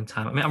my own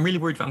time. I mean, I'm really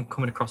worried that I'm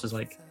coming across as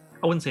like,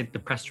 I wouldn't say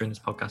depressed during this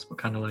podcast, but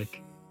kind of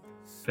like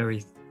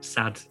very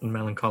sad and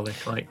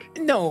melancholic. Like,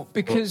 No,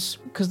 because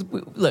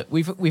look,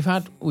 we've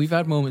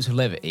had moments of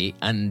levity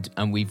and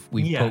we've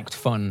Yeah. poked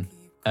fun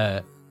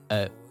at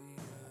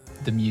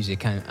the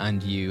music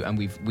and you, and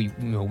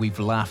we've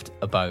laughed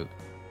about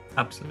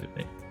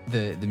absolutely.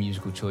 the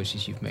musical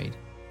choices you've made.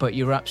 But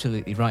you're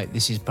absolutely right.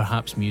 This is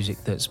perhaps music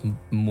that's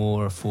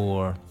more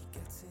for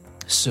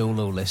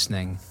solo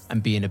listening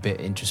and being a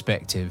bit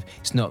introspective.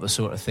 It's not the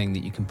sort of thing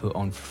that you can put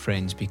on for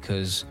friends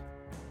because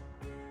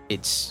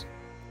it's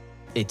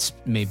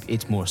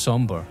more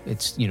somber.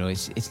 It's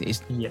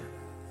Yeah.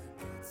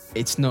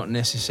 it's not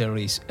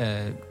necessarily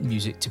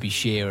music to be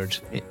shared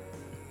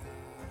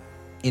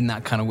in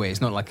that kind of way.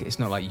 It's not like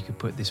you could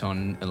put this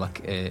on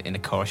in a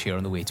car share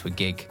on the way to a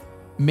gig,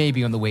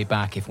 maybe on the way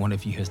back if one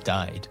of you has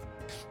died.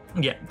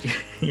 Yeah,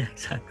 yeah,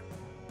 exactly.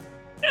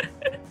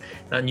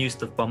 That new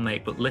stuff, bomb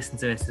mate. But listen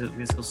to this;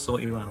 this will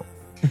sort you out.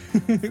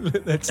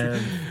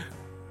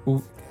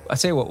 Well, I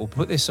tell you what, we'll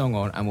put this song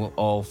on and we'll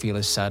all feel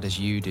as sad as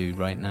you do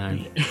right now.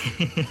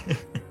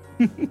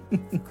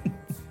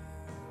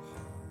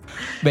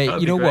 Mate,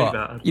 That'd you know be great, what?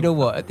 that. You know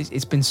what?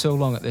 It's been so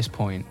long at this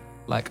point.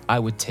 Like, I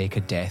would take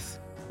a death.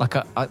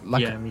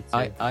 Yeah, me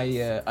too.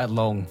 I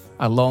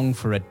long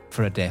for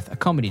a death, a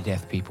comedy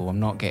death. People,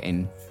 I'm not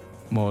getting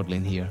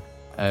maudlin here.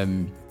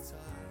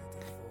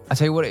 I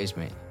tell you what it is,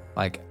 mate.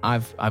 Like,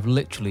 I've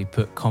literally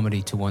put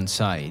comedy to one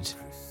side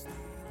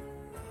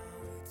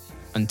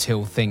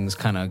until things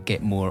kind of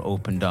get more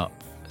opened up,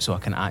 so I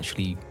can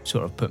actually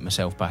sort of put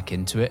myself back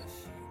into it.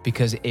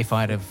 Because if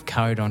I'd have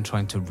carried on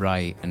trying to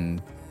write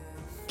and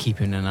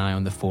keeping an eye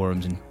on the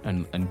forums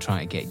and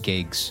trying to get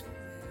gigs,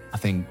 I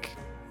think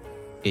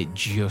it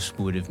just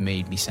would have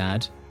made me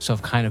sad. So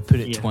I've kind of put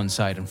it to one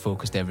side and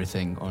focused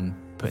everything on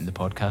putting the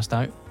podcast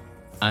out.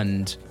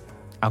 And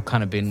I've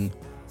kind of been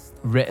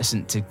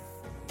reticent to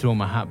throw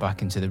my hat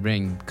back into the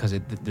ring because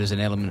there's an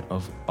element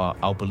of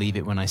I'll believe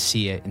it when I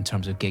see it in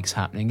terms of gigs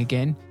happening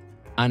again.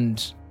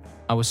 And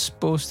I was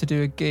supposed to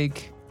do a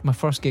gig. My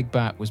first gig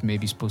back was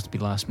maybe supposed to be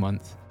last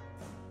month,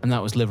 and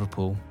that was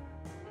Liverpool.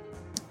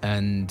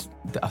 And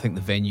I think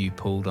the venue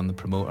pulled on the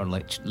promoter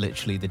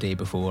literally the day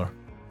before.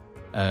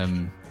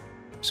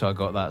 So I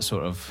got that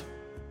sort of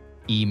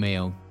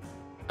email.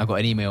 I got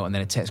an email and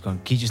then a text going,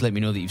 "Can you just let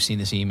me know that you've seen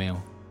this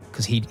email?"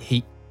 Because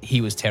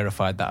he was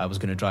terrified that I was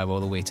going to drive all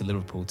the way to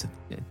Liverpool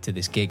to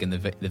this gig and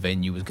the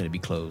venue was going to be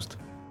closed.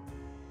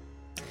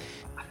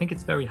 I think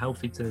it's very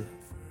healthy to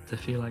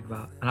feel like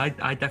that, and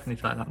I definitely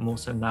feel like that more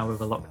so now with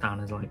the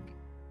lockdown. Is like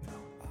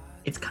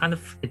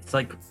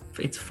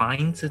it's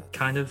fine to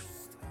kind of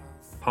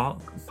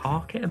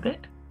park it a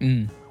bit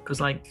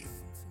because like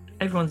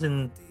everyone's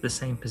in the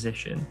same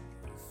position.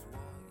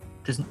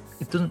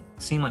 It doesn't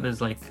seem like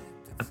there's like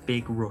a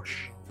big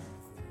rush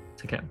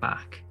to get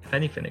back. If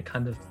anything, it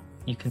kind of,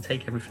 you can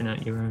take everything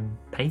at your own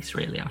pace,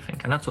 really, I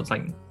think, and that's what's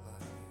like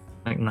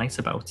nice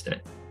about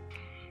it.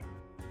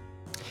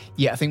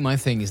 Yeah, I think my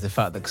thing is the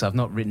fact that because I've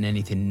not written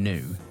anything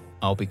new,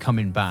 I'll be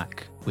coming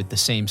back with the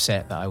same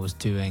set that I was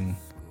doing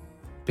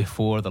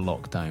before the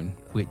lockdown,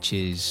 which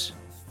is,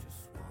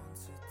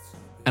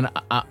 and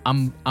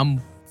I'm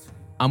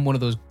one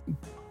of those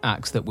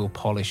acts that will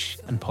polish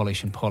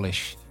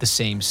the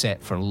same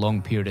set for a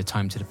long period of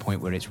time to the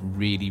point where it's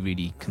really,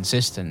 really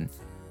consistent.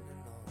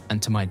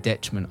 And to my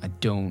detriment, I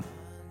don't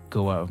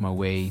go out of my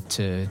way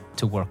to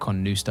work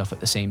on new stuff at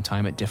the same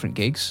time at different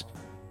gigs.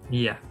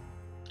 Yeah,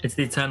 it's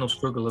the eternal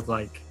struggle of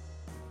like,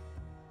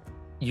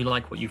 you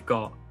like what you've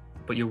got,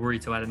 but you're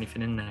worried to add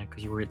anything in there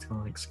because you're worried to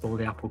like spoil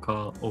the apple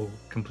cart or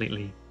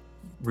completely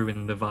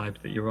ruin the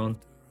vibe that you're on.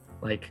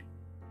 Like,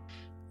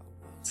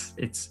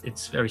 it's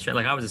very strange.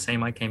 Like, I was the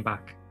same. I came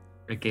back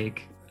a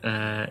gig,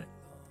 went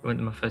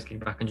to my first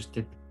gig back and just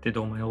did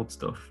all my old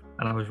stuff,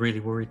 and I was really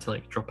worried to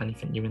like drop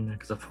anything new in there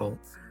because I thought,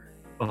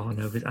 oh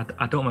no,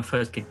 I don't want my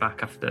first gig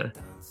back after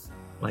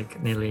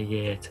like nearly a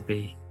year to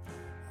be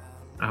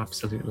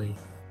absolutely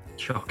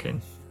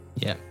shocking.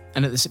 Yeah,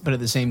 and at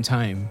the same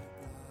time,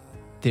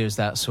 there's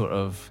that sort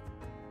of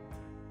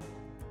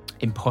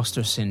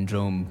imposter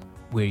syndrome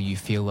where you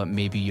feel that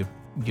maybe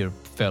your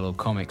fellow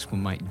comics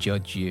might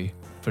judge you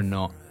for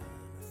not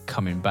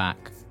coming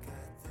back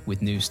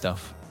with new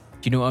stuff.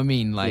 Do you know what I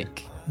mean?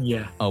 Like,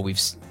 yeah. Oh,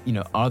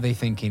 are they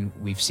thinking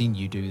we've seen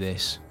you do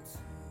this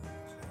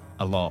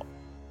a lot?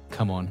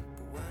 Come on,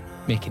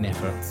 make an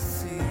effort.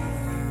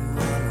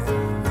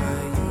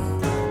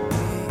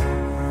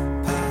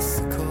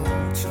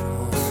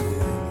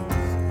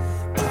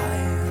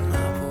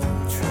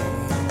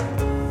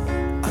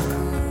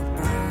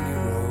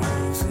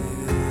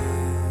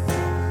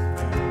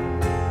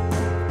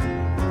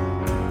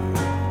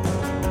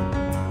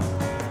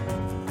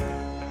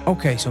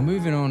 Okay, so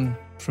moving on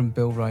from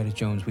Bill Ryder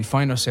Jones, we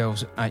find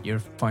ourselves at your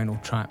final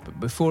track. But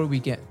before we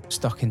get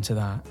stuck into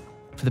that,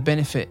 for the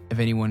benefit of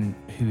anyone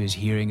who is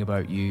hearing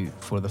about you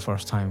for the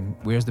first time,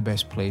 where's the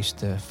best place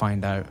to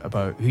find out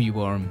about who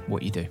you are and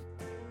what you do?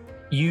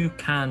 You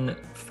can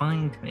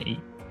find me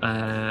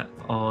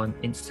on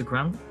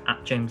Instagram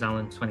at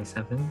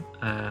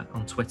JamesAllen27,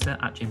 on Twitter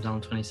at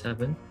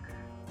JamesAllen27,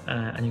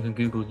 and you can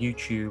Google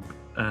YouTube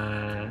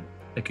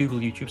Google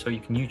YouTube, so you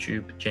can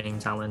YouTube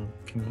James Allen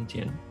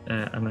comedian,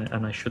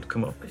 and I should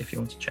come up if you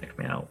want to check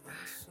me out.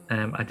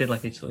 I did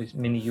like a sort of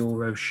mini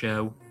Euro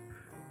show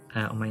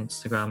on my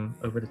Instagram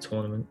over the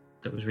tournament.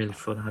 That was really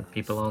fun. I had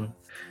people on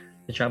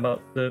to chat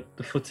about the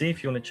footy.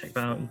 If you want to check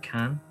that out, you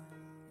can.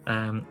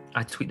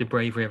 I tweet the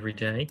Bravery every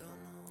day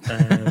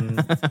on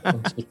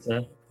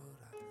Twitter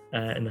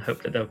in the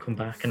hope that they'll come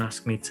back and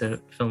ask me to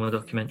film a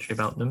documentary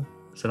about them.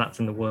 So that's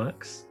in the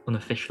works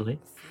unofficially.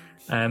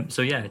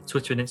 So yeah,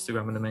 Twitter and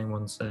Instagram are the main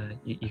ones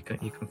you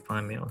can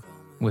find me on.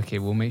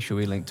 Wicked. We'll make sure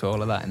we link to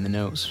all of that in the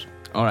notes.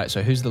 All right,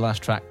 so who's the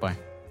last track by?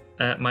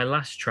 My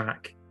last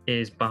track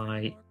is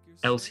by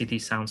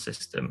LCD Sound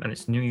System, and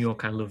it's New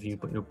York, I Love You,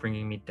 But You're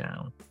Bringing Me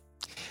Down.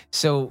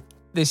 So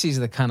this is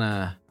the kind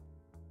of...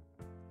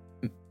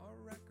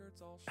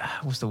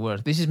 What's the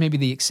word? This is maybe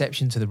the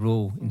exception to the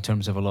rule in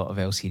terms of a lot of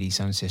LCD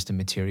Sound System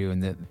material,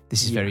 and that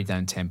this is very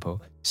down-tempo.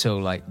 So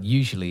like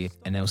usually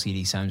an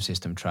LCD Sound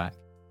System track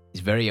is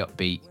very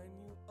upbeat.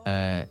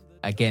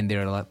 Again,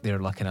 they're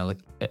like an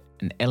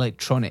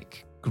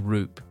electronic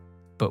group,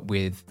 but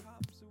with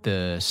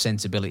the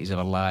sensibilities of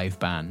a live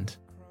band.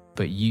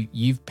 But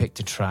you've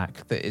picked a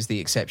track that is the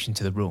exception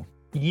to the rule.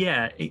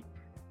 Yeah,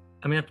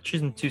 I mean, I've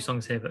chosen 2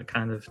 songs here that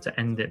kind of to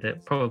end it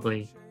that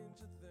probably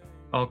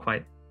are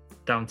quite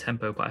down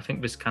tempo, but I think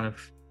this kind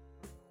of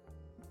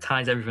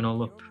ties everything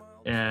all up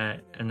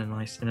in a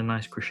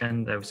nice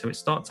crescendo. So it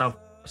starts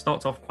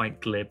off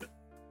quite glib,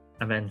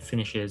 and then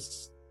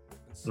finishes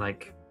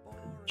like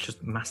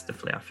just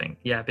masterfully. I think.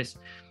 Yeah,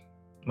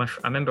 I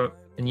remember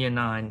in year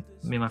 9,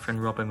 me and my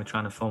friend Robin were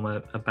trying to form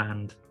a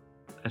band.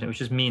 And it was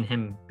just me and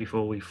him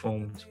before we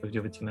formed with the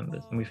other 2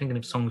 members. And we were thinking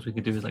of songs we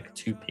could do as like a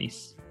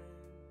 2-piece.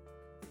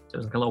 So it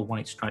was like a lot of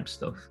White Stripes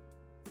stuff.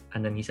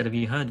 And then he said, "Have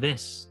you heard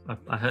this?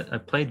 I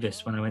played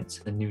this when I went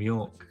to New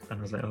York." And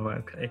I was like, "Oh,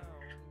 okay."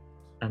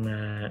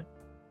 And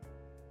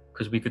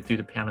because we could do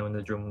the piano and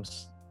the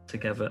drums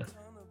together.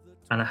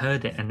 And I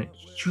heard it, and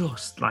it's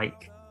just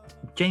like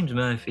James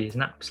Murphy is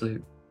an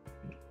absolute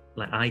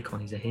like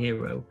icon. He's a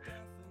hero.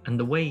 And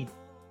the way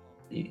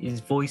his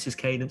voice is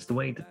cadenced, the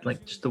way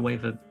that just the way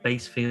the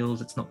bass feels,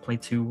 it's not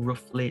played too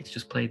roughly, it's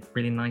just played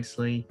really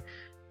nicely.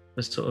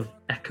 The sort of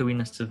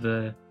echoiness of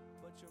the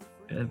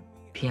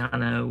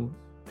piano,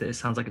 that it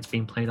sounds like it's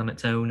being played on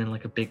its own in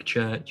like a big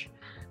church.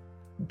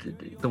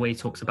 The way he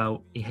talks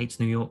about he hates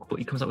New York, but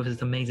he comes up with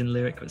this amazing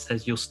lyric that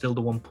says, "You're still the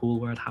one pool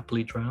where I'd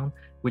happily drown,"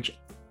 which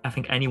I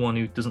think anyone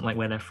who doesn't like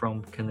where they're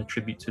from can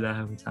attribute to their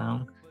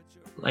hometown.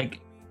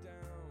 Like,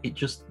 it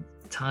just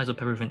ties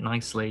up everything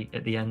nicely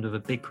at the end of a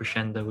big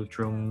crescendo with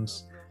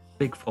drums,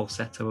 big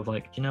falsetto of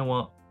like, you know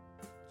what,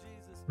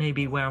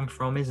 maybe where I'm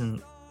from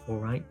isn't all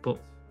right, but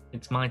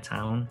it's my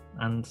town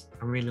and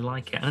I really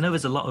like it. And I know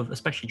there's a lot of,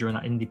 especially during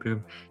that indie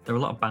boom, there were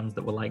a lot of bands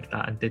that were like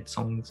that and did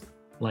songs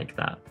like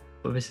that,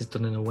 but this is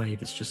done in a way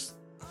that's just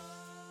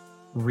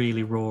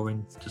really raw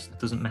and just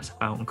doesn't mess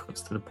about and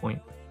cuts to the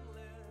point.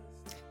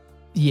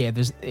 Yeah,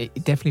 it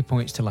definitely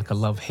points to like a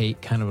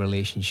love-hate kind of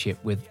relationship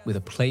with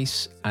a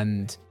place,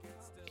 and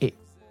it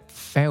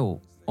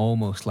felt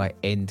almost like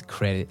end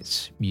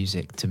credits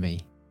music to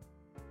me.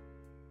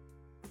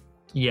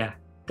 Yeah,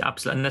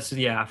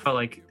 absolutely. And I felt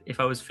like if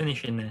I was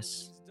finishing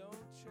this,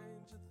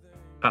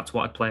 that's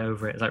what I'd play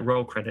over it. It's like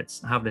roll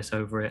credits, have this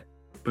over it,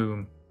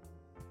 boom,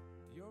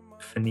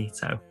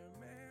 finito.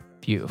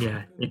 Beautiful.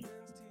 Yeah, it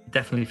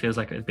definitely feels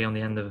like it'd be on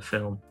the end of a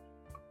film.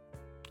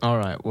 All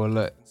right, well,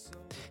 look,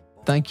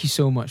 thank you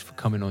so much for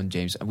coming on,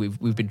 James.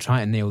 We've been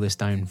trying to nail this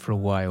down for a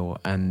while,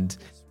 and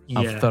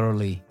I've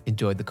thoroughly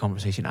enjoyed the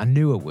conversation. I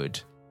knew I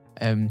would.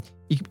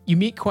 You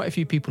meet quite a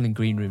few people in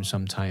green rooms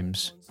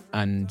sometimes,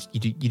 and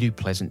you do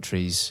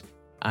pleasantries,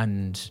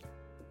 and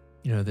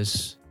you know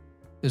there's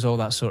all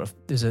that sort of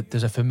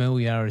there's a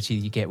familiarity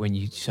you get when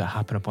you sort of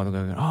happen upon them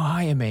going, "Oh,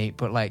 hiya, mate."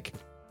 But like,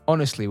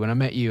 honestly, when I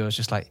met you, I was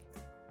just like,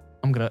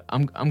 I'm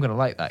gonna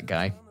like that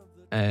guy,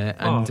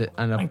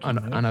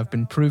 and I've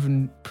been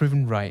proven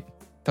right.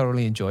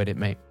 Thoroughly enjoyed it,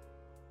 mate.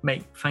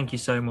 Mate, thank you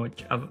so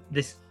much.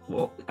 This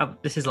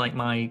is like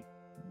my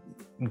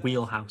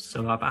wheelhouse,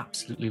 so I've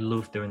absolutely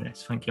loved doing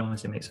this. Thank you,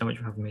 honestly, mate, so much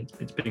for having me.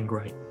 It's been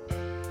great.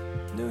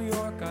 New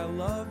York, I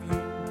love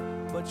you,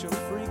 but you're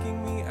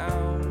freaking me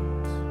out.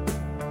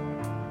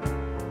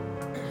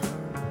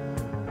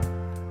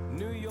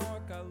 New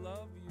York, I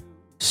love you.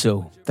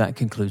 So that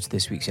concludes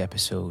this week's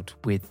episode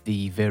with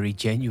the very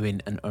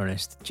genuine and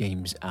earnest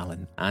James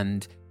Allen.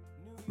 And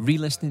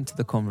re-listening to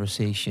the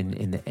conversation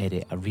in the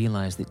edit, I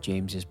realised that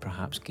James is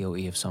perhaps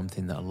guilty of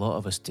something that a lot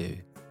of us do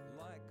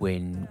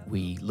when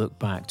we look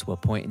back to a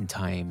point in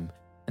time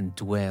and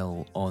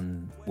dwell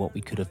on what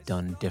we could have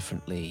done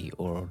differently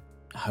or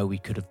how we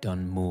could have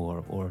done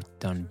more or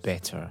done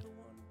better.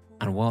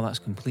 And while that's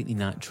completely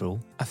natural,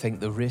 I think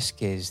the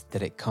risk is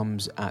that it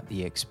comes at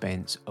the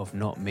expense of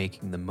not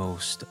making the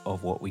most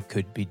of what we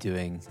could be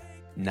doing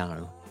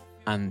now.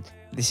 And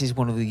this is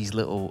one of these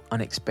little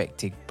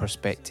unexpected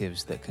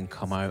perspectives that can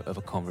come out of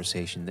a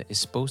conversation that is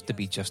supposed to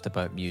be just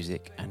about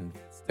music and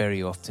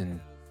very often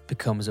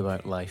becomes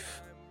about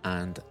life.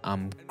 And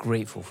I'm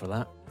grateful for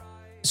that.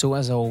 So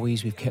as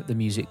always, we've kept the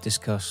music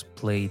discussed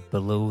played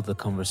below the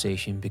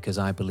conversation because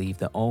I believe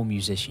that all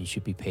musicians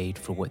should be paid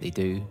for what they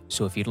do.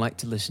 So if you'd like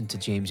to listen to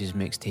James's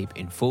mixtape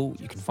in full,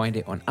 you can find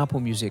it on Apple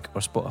Music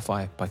or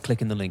Spotify by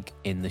clicking the link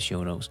in the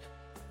show notes.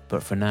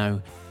 But for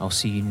now, I'll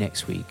see you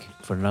next week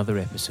for another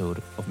episode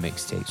of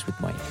Mixtapes with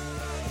Mike.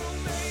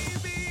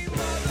 Baby,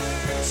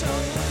 mother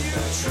told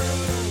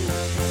you true.